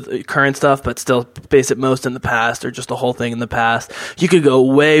of it, current stuff, but still base it most in the past, or just the whole thing in the past. You could go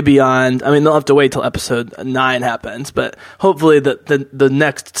way beyond. I mean, they'll have to wait till episode 9 happens, but hopefully the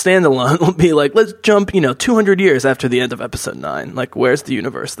next standalone will be like, let's jump 200 years after the end of episode 9. Like, where's the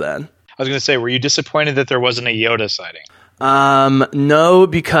universe then? I was going to say, were you disappointed that there wasn't a Yoda sighting? No,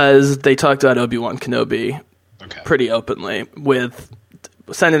 because they talked about Obi-Wan Kenobi pretty openly with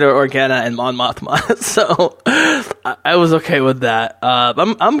Senator Organa and Mon Mothma, so I was okay with that.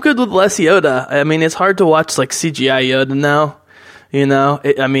 I'm good with less Yoda. I mean, it's hard to watch like CGI Yoda now.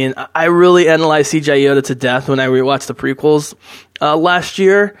 I really analyzed CGI Yoda to death when I rewatched the prequels last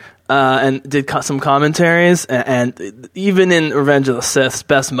year and did some commentaries. And even in Revenge of the Sith's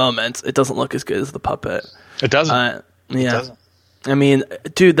best moments, it doesn't look as good as the puppet. It doesn't. It doesn't. I mean,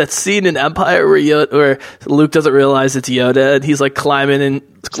 dude, that scene in Empire where Luke doesn't realize it's Yoda, and he's like climbing in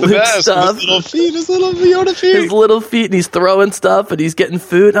Luke's stuff. His little Yoda feet. His little feet, and he's throwing stuff, and he's getting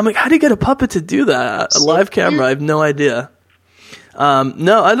food. I'm like, how do you get a puppet to do that? A live camera? I have no idea.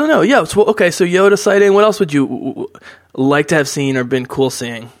 No, I don't know. Yeah, so Yoda sighting. What else would you like to have seen or been cool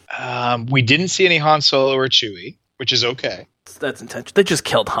seeing? We didn't see any Han Solo or Chewie, which is okay. That's intentional. They just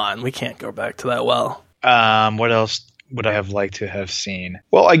killed Han. We can't go back to that well. What else would I have liked to have seen?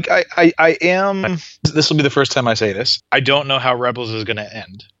 Well, I am. This will be the first time I say this. I don't know how Rebels is going to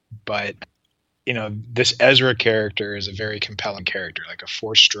end, but this Ezra character is a very compelling character, like a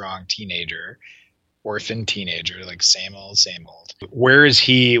Force-strong teenager, orphan teenager, like same old. Where is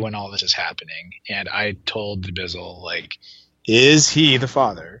he when all this is happening? And I told Bizzle, like, is he the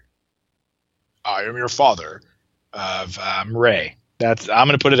father? I am your father of Rey. I'm going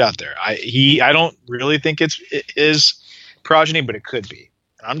to put it out there. I don't really think it's his progeny, but it could be.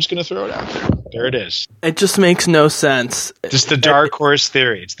 I'm just going to throw it out there. There it is. It just makes no sense. Just the dark horse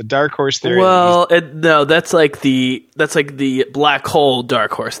theory. It's the dark horse theory. Well, that's like the black hole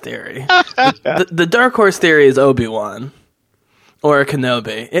dark horse theory. the dark horse theory is Obi-Wan. Or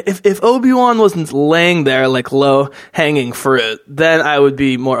Kenobi. If Obi-Wan wasn't laying there like low-hanging fruit, then I would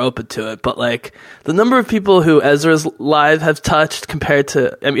be more open to it. But like the number of people who Ezra's lives have touched compared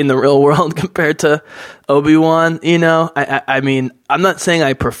to, in the real world compared to Obi-Wan, I mean, I'm not saying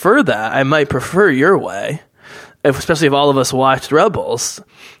I prefer that. I might prefer your way, especially if all of us watched Rebels.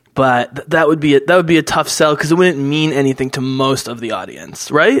 But that would be a tough sell because it wouldn't mean anything to most of the audience,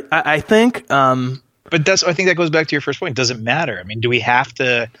 right? I think. But I think that goes back to your first point. Does it matter? I mean, do we have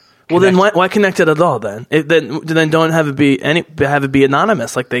to? Well, then why connect it at all? Then then don't have it be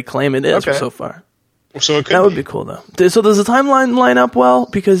anonymous like they claim it is so far. So it could would be cool though. So does the timeline line up well?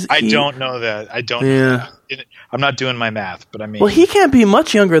 Because I don't know that. I don't. Yeah. I'm not doing my math, but I mean. Well, he can't be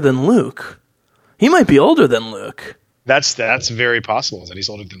much younger than Luke. He might be older than Luke. That's very possible that he's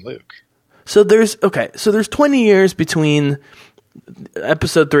older than Luke. So there's 20 years between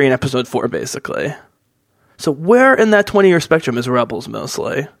episode 3 and episode 4, basically. So where in that 20-year spectrum is Rebels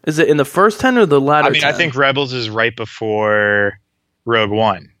mostly? Is it in the first 10 or the latter 10? I think Rebels is right before Rogue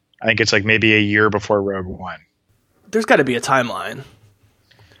One. I think it's like maybe a year before Rogue One. There's got to be a timeline.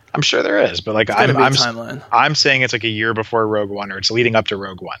 I'm sure there is, but like I'm saying it's like a year before Rogue One, or it's leading up to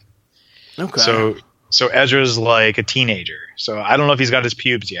Rogue One. Okay. So Ezra's like a teenager. So I don't know if he's got his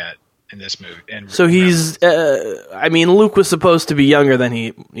pubes yet in this movie. So he's, Luke was supposed to be younger than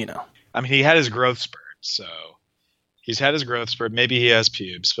he. I mean, he had his growth spurt. So he's had his growth spurt. Maybe he has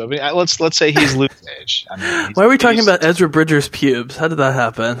pubes. But let's say he's Luke's age. Why are we talking about Ezra Bridger's pubes? How did that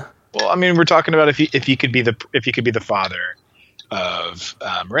happen? Well, I mean, we're talking about if he could be the father of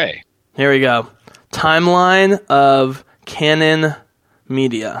Rey. Here we go. Timeline of canon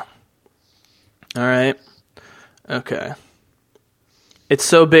media. All right. Okay. It's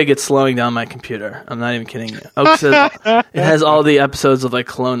so big it's slowing down my computer. I'm not even kidding you. Oh, it has all the episodes of like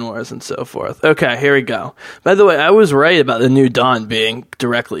Clone Wars and so forth. Okay, here we go. By the way, I was right about the New Dawn being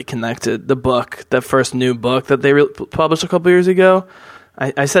directly connected. The book, the first new book that they published a couple years ago.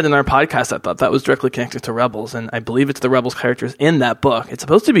 I said in our podcast I thought that was directly connected to Rebels, and I believe it's the Rebels characters in that book. It's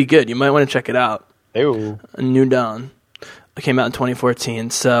supposed to be good. You might want to check it out. Ew. New Dawn. It came out in 2014.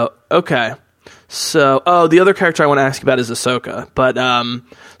 So, okay. So, the other character I want to ask you about is Ahsoka. But,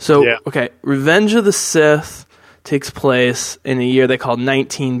 okay, Revenge of the Sith takes place in a year they call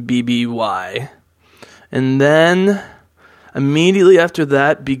 19 BBY. And then, immediately after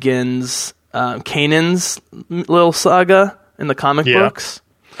that begins Kanan's little saga in the comic books.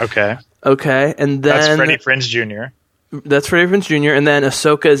 Okay. Okay, and then... That's Freddie Prinze Jr. That's Freddie Prinze Jr., and then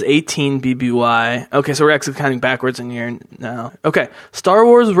Ahsoka is 18 BBY. Okay, so we're actually counting backwards in here now. Okay, Star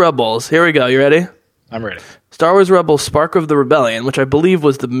Wars Rebels. Here we go. You ready? I'm ready. Star Wars Rebels: Spark of the Rebellion, which I believe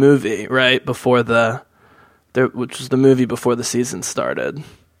was the movie, right before which was the movie before the season started.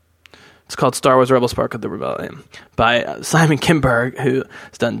 It's called Star Wars Rebels: Spark of the Rebellion by Simon Kinberg, who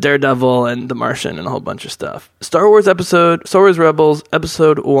has done Daredevil and The Martian and a whole bunch of stuff. Star Wars Rebels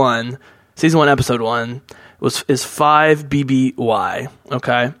Episode 1, Season 1, Episode 1. Is 5 BBY,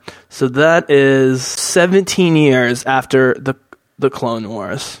 okay? So that is 17 years after the Clone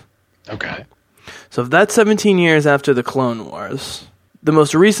Wars. Okay. So if that's 17 years after the Clone Wars, the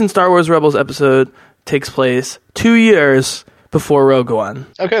most recent Star Wars Rebels episode takes place 2 years before Rogue One.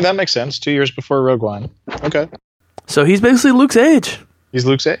 Okay, that makes sense. 2 years before Rogue One. Okay. So he's basically Luke's age. He's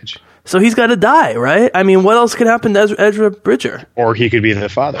Luke's age. So he's got to die, right? I mean, what else could happen to Ezra Bridger? Or he could be the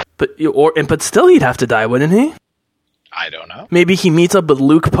father. But still he'd have to die, wouldn't he? I don't know. Maybe he meets up with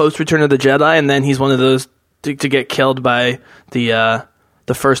Luke post Return of the Jedi, and then he's one of those to get killed by the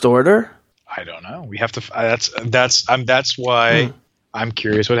First Order. I don't know. We have to. That's why I'm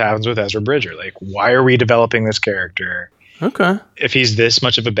curious what happens with Ezra Bridger. Like, why are we developing this character? Okay. If he's this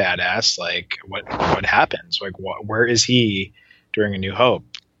much of a badass, like, what happens? Like, where is he during A New Hope?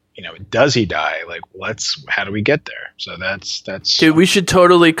 Does he die? Like, how do we get there? So that's. Dude, we should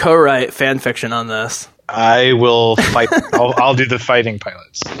totally co-write fan fiction on this. I will fight. I'll do the fighting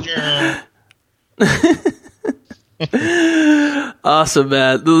pilots. Awesome,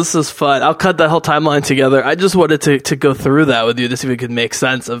 man. This is fun. I'll cut that whole timeline together. I just wanted to go through that with you to see if we could make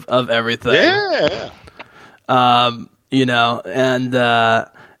sense of everything. Yeah.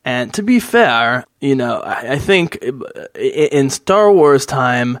 And to be fair, I think in Star Wars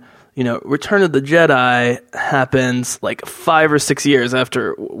time, Return of the Jedi happens like 5 or 6 years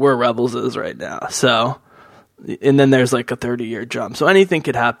after where Rebels is right now. So, and then there's like a 30-year jump. So anything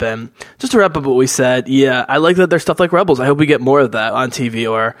could happen. Just to wrap up what we said, yeah, I like that there's stuff like Rebels. I hope we get more of that on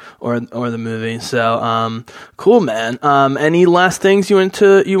TV or the movie. So, cool, man. Any last things you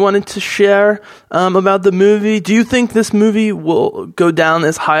wanted to share about the movie? Do you think this movie will go down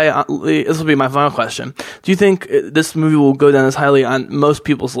as high? This will be my final question. Do you think this movie will go down as highly on most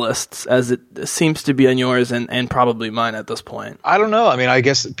people's lists as it seems to be on yours and probably mine at this point? I don't know. I mean, I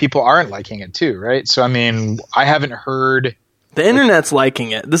guess people aren't liking it too, right? So, I mean, I haven't heard. The internet's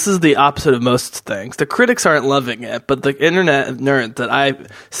liking it. This is the opposite of most things. The critics aren't loving it, but the internet nerd that I've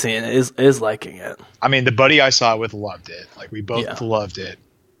seen is liking it. I mean, the buddy I saw it with loved it. Like, we both loved it.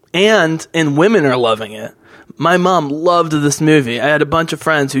 and women are loving it. My mom loved this movie. I had a bunch of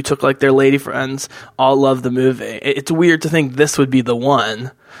friends who took like their lady friends, all loved the movie. It's weird to think this would be the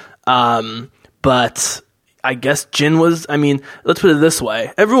one. But I guess Jin was, I mean, let's put it this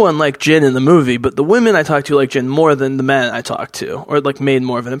way. Everyone liked Jin in the movie, but the women I talked to liked Jin more than the men I talked to, or like made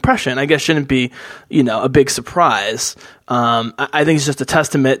more of an impression. I guess shouldn't be, a big surprise. I think it's just a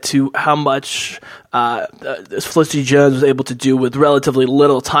testament to how much Felicity Jones was able to do with relatively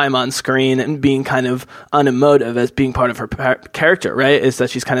little time on screen and being kind of unemotive as being part of her character, right? Is that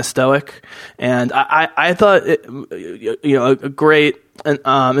she's kind of stoic. And I thought, a great,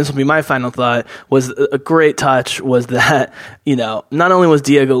 and this will be my final thought, was a great touch was that, not only was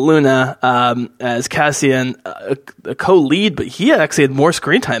Diego Luna as Cassian a co-lead, but he actually had more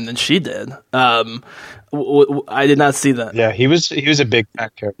screen time than she did. I did not see that. Yeah, he was a big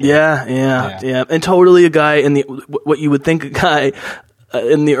fat character. Yeah, and totally a guy in the what you would think a guy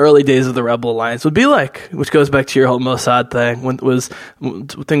in the early days of the Rebel Alliance would be like, which goes back to your whole Mossad thing when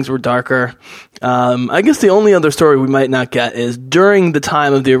things were darker. I guess the only other story we might not get is during the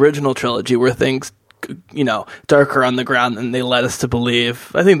time of the original trilogy where things, darker on the ground than they led us to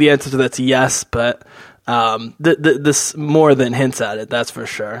believe. I think the answer to that's yes, but this more than hints at it, that's for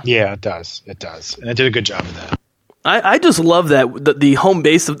sure. Yeah, it does, and it did a good job of that. I just love that the home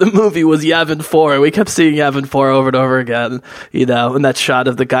base of the movie was Yavin 4. We kept seeing Yavin 4 over and over again, and that shot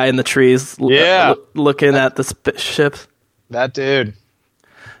of the guy in the trees looking at the ship. That dude.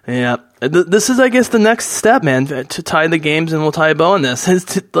 Yeah. This is, I guess, the next step, man, to tie the games, and we'll tie a bow on this, is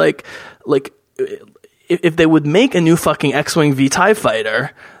to, like, if they would make a new fucking X-Wing v TIE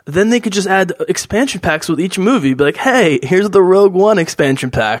Fighter, then they could just add expansion packs with each movie. Be like, hey, here's the Rogue One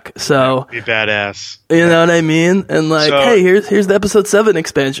expansion pack. So be badass. You know what I mean? And hey, here's the Episode 7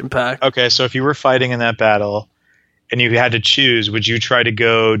 expansion pack. Okay, so if you were fighting in that battle and you had to choose, would you try to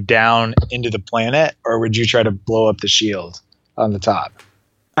go down into the planet, or would you try to blow up the shield on the top?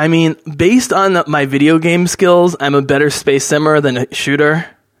 I mean, based on my video game skills, I'm a better space simmer than a shooter.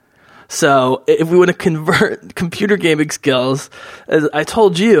 So if we want to convert computer gaming skills, as I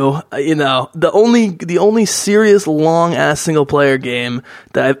told you, the only serious long ass single player game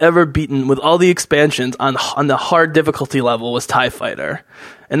that I've ever beaten with all the expansions on the hard difficulty level was TIE Fighter.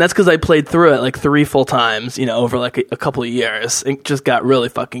 And that's because I played through it like 3 full times, over like a couple of years, and just got really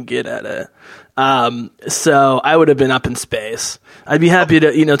fucking good at it. So I would have been up in space. I'd be happy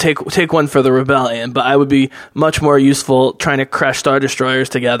to, take one for the rebellion, but I would be much more useful trying to crash Star Destroyers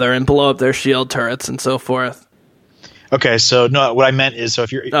together and blow up their shield turrets and so forth. Okay, so no, what I meant is, so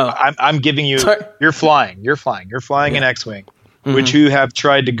if you're, I'm giving you, you're flying in X-Wing. Mm-hmm. Would you have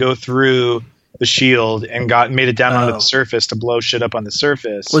tried to go through the shield and made it down onto the surface to blow shit up on the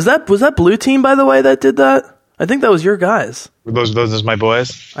surface? Was that Blue Team, by the way, that did that? I think that was your guys. Those my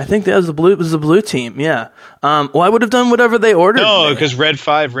boys? I think that was the Blue Team, yeah. Well, I would have done whatever they ordered. No, because Red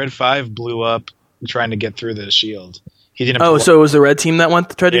 5 blew up trying to get through the shield. He didn't. Oh, so it was the Red Team that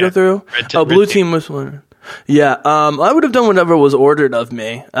tried to go through? Blue Team was one. Yeah, I would have done whatever was ordered of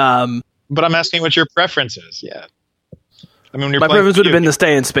me. But I'm asking what your preference is, yeah. I mean, my preference would have been to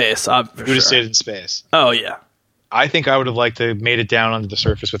stay in space. You would have stayed in space. Oh, yeah. I think I would have liked to have made it down onto the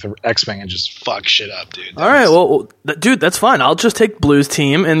surface with an X-Wing and just fuck shit up, dude. All right, well, dude, that's fine. I'll just take Blue's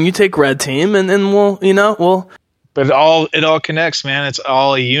team and you take Red Team, and then we'll. But it all connects, man. It's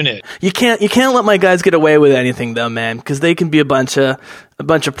all a unit. You can't let my guys get away with anything though, man, because they can be a bunch of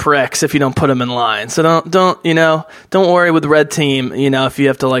pricks if you don't put them in line. So don't worry with Red Team. If you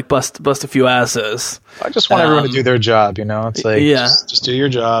have to like bust a few asses. I just want everyone to do their job. It's like just do your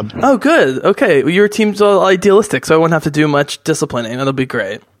job. Oh, good. Okay, well, your team's all idealistic, so I won't have to do much disciplining. That'll be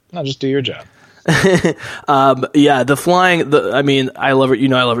great. No, just do your job. The flying. I love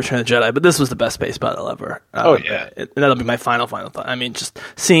it. I love Return of the Jedi, but this was the best space battle ever. And that'll be my final thought. I mean, just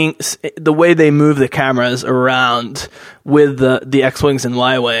seeing the way they move the cameras around with the X-wings and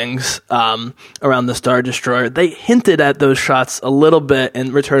Y-wings around the Star Destroyer. They hinted at those shots a little bit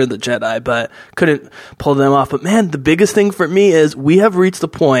in Return of the Jedi, but couldn't pull them off. But man, the biggest thing for me is we have reached the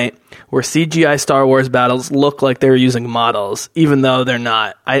point where CGI Star Wars battles look like they're using models, even though they're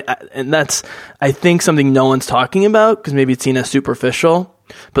not. And that's, I think, something no one's talking about, because maybe it's seen as superficial.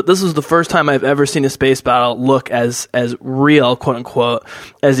 But this is the first time I've ever seen a space battle look as real, quote unquote,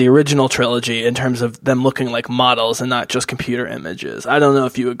 as the original trilogy in terms of them looking like models and not just computer images. I don't know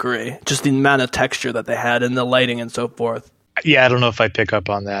if you agree. Just the amount of texture that they had and the lighting and so forth. Yeah, I don't know if I pick up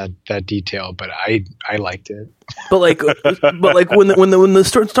on that detail, but I liked it. But when the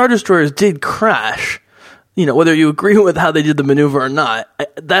Star Destroyers did crash, whether you agree with how they did the maneuver or not,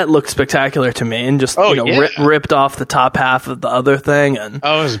 that looked spectacular to me, and just ripped off the top half of the other thing. And it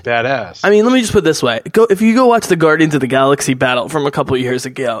was badass. I mean, let me just put it this way: if you go watch the Guardians of the Galaxy battle from a couple years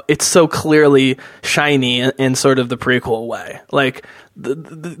ago, it's so clearly shiny in sort of the prequel way. Like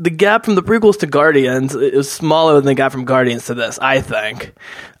the gap from the prequels to Guardians is smaller than the gap from Guardians to this, I think.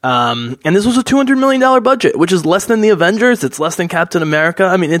 And this was a $200 million budget, which is less than the Avengers. It's less than Captain America.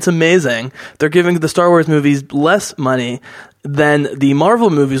 I mean, it's amazing. They're giving the Star Wars movies less money than the Marvel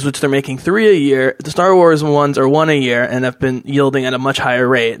movies, which they're making 3 a year. The Star Wars ones are 1 a year and have been yielding at a much higher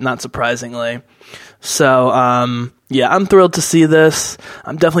rate, not surprisingly. So, I'm thrilled to see this.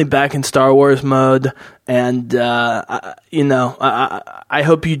 I'm definitely back in Star Wars mode, and I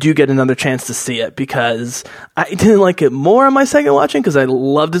hope you do get another chance to see it, because I didn't like it more on my second watching because I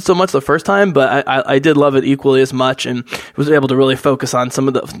loved it so much the first time, but I did love it equally as much, and was able to really focus on some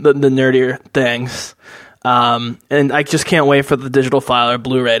of the nerdier things. And I just can't wait for the digital file or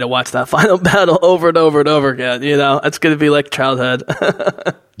Blu-ray to watch that final battle over and over and over again. It's going to be like childhood.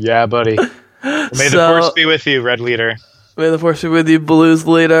 Yeah, buddy. May the Force be with you, Red Leader. May the Force be with you, Blues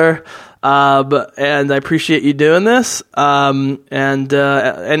Leader. And I appreciate you doing this. And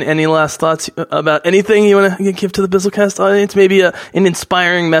any last thoughts about anything you want to give to the Bizzlecast audience? Maybe an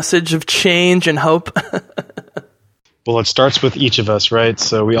inspiring message of change and hope? Well, it starts with each of us, right?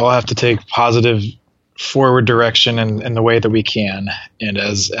 So we all have to take positive forward direction in the way that we can. And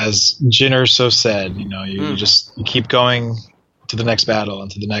as Jinner so said, you keep going to the next battle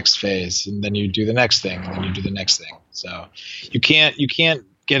and to the next phase, and then you do the next thing, and then you do the next thing. So you can't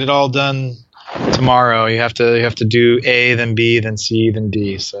get it all done tomorrow. You have to do A, then B, then C, then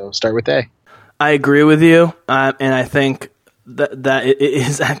D. So start with A. I agree with you, and I think that it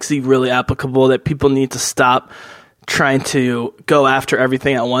is actually really applicable, that people need to stop trying to go after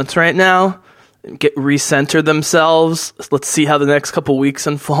everything at once right now. Recenter themselves. Let's see how the next couple weeks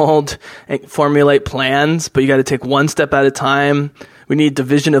unfold and formulate plans, but you got to take one step at a time. We need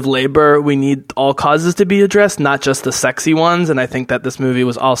division of labor. We need all causes to be addressed, not just the sexy ones. And I think that this movie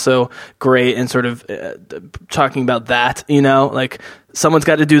was also great in sort of talking about that, like someone's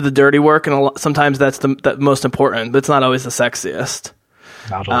got to do the dirty work, and sometimes that's the most important, but it's not always the sexiest.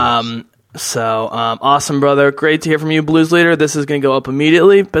 Not always. So, awesome, brother. Great to hear from you, Blues Leader. This is going to go up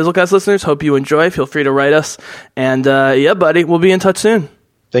immediately. Bizzlecast listeners, hope you enjoy. Feel free to write us. And, buddy, we'll be in touch soon.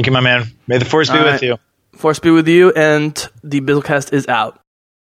 Thank you, my man. May the Force be with you. Force be with you, and the Bizzlecast is out.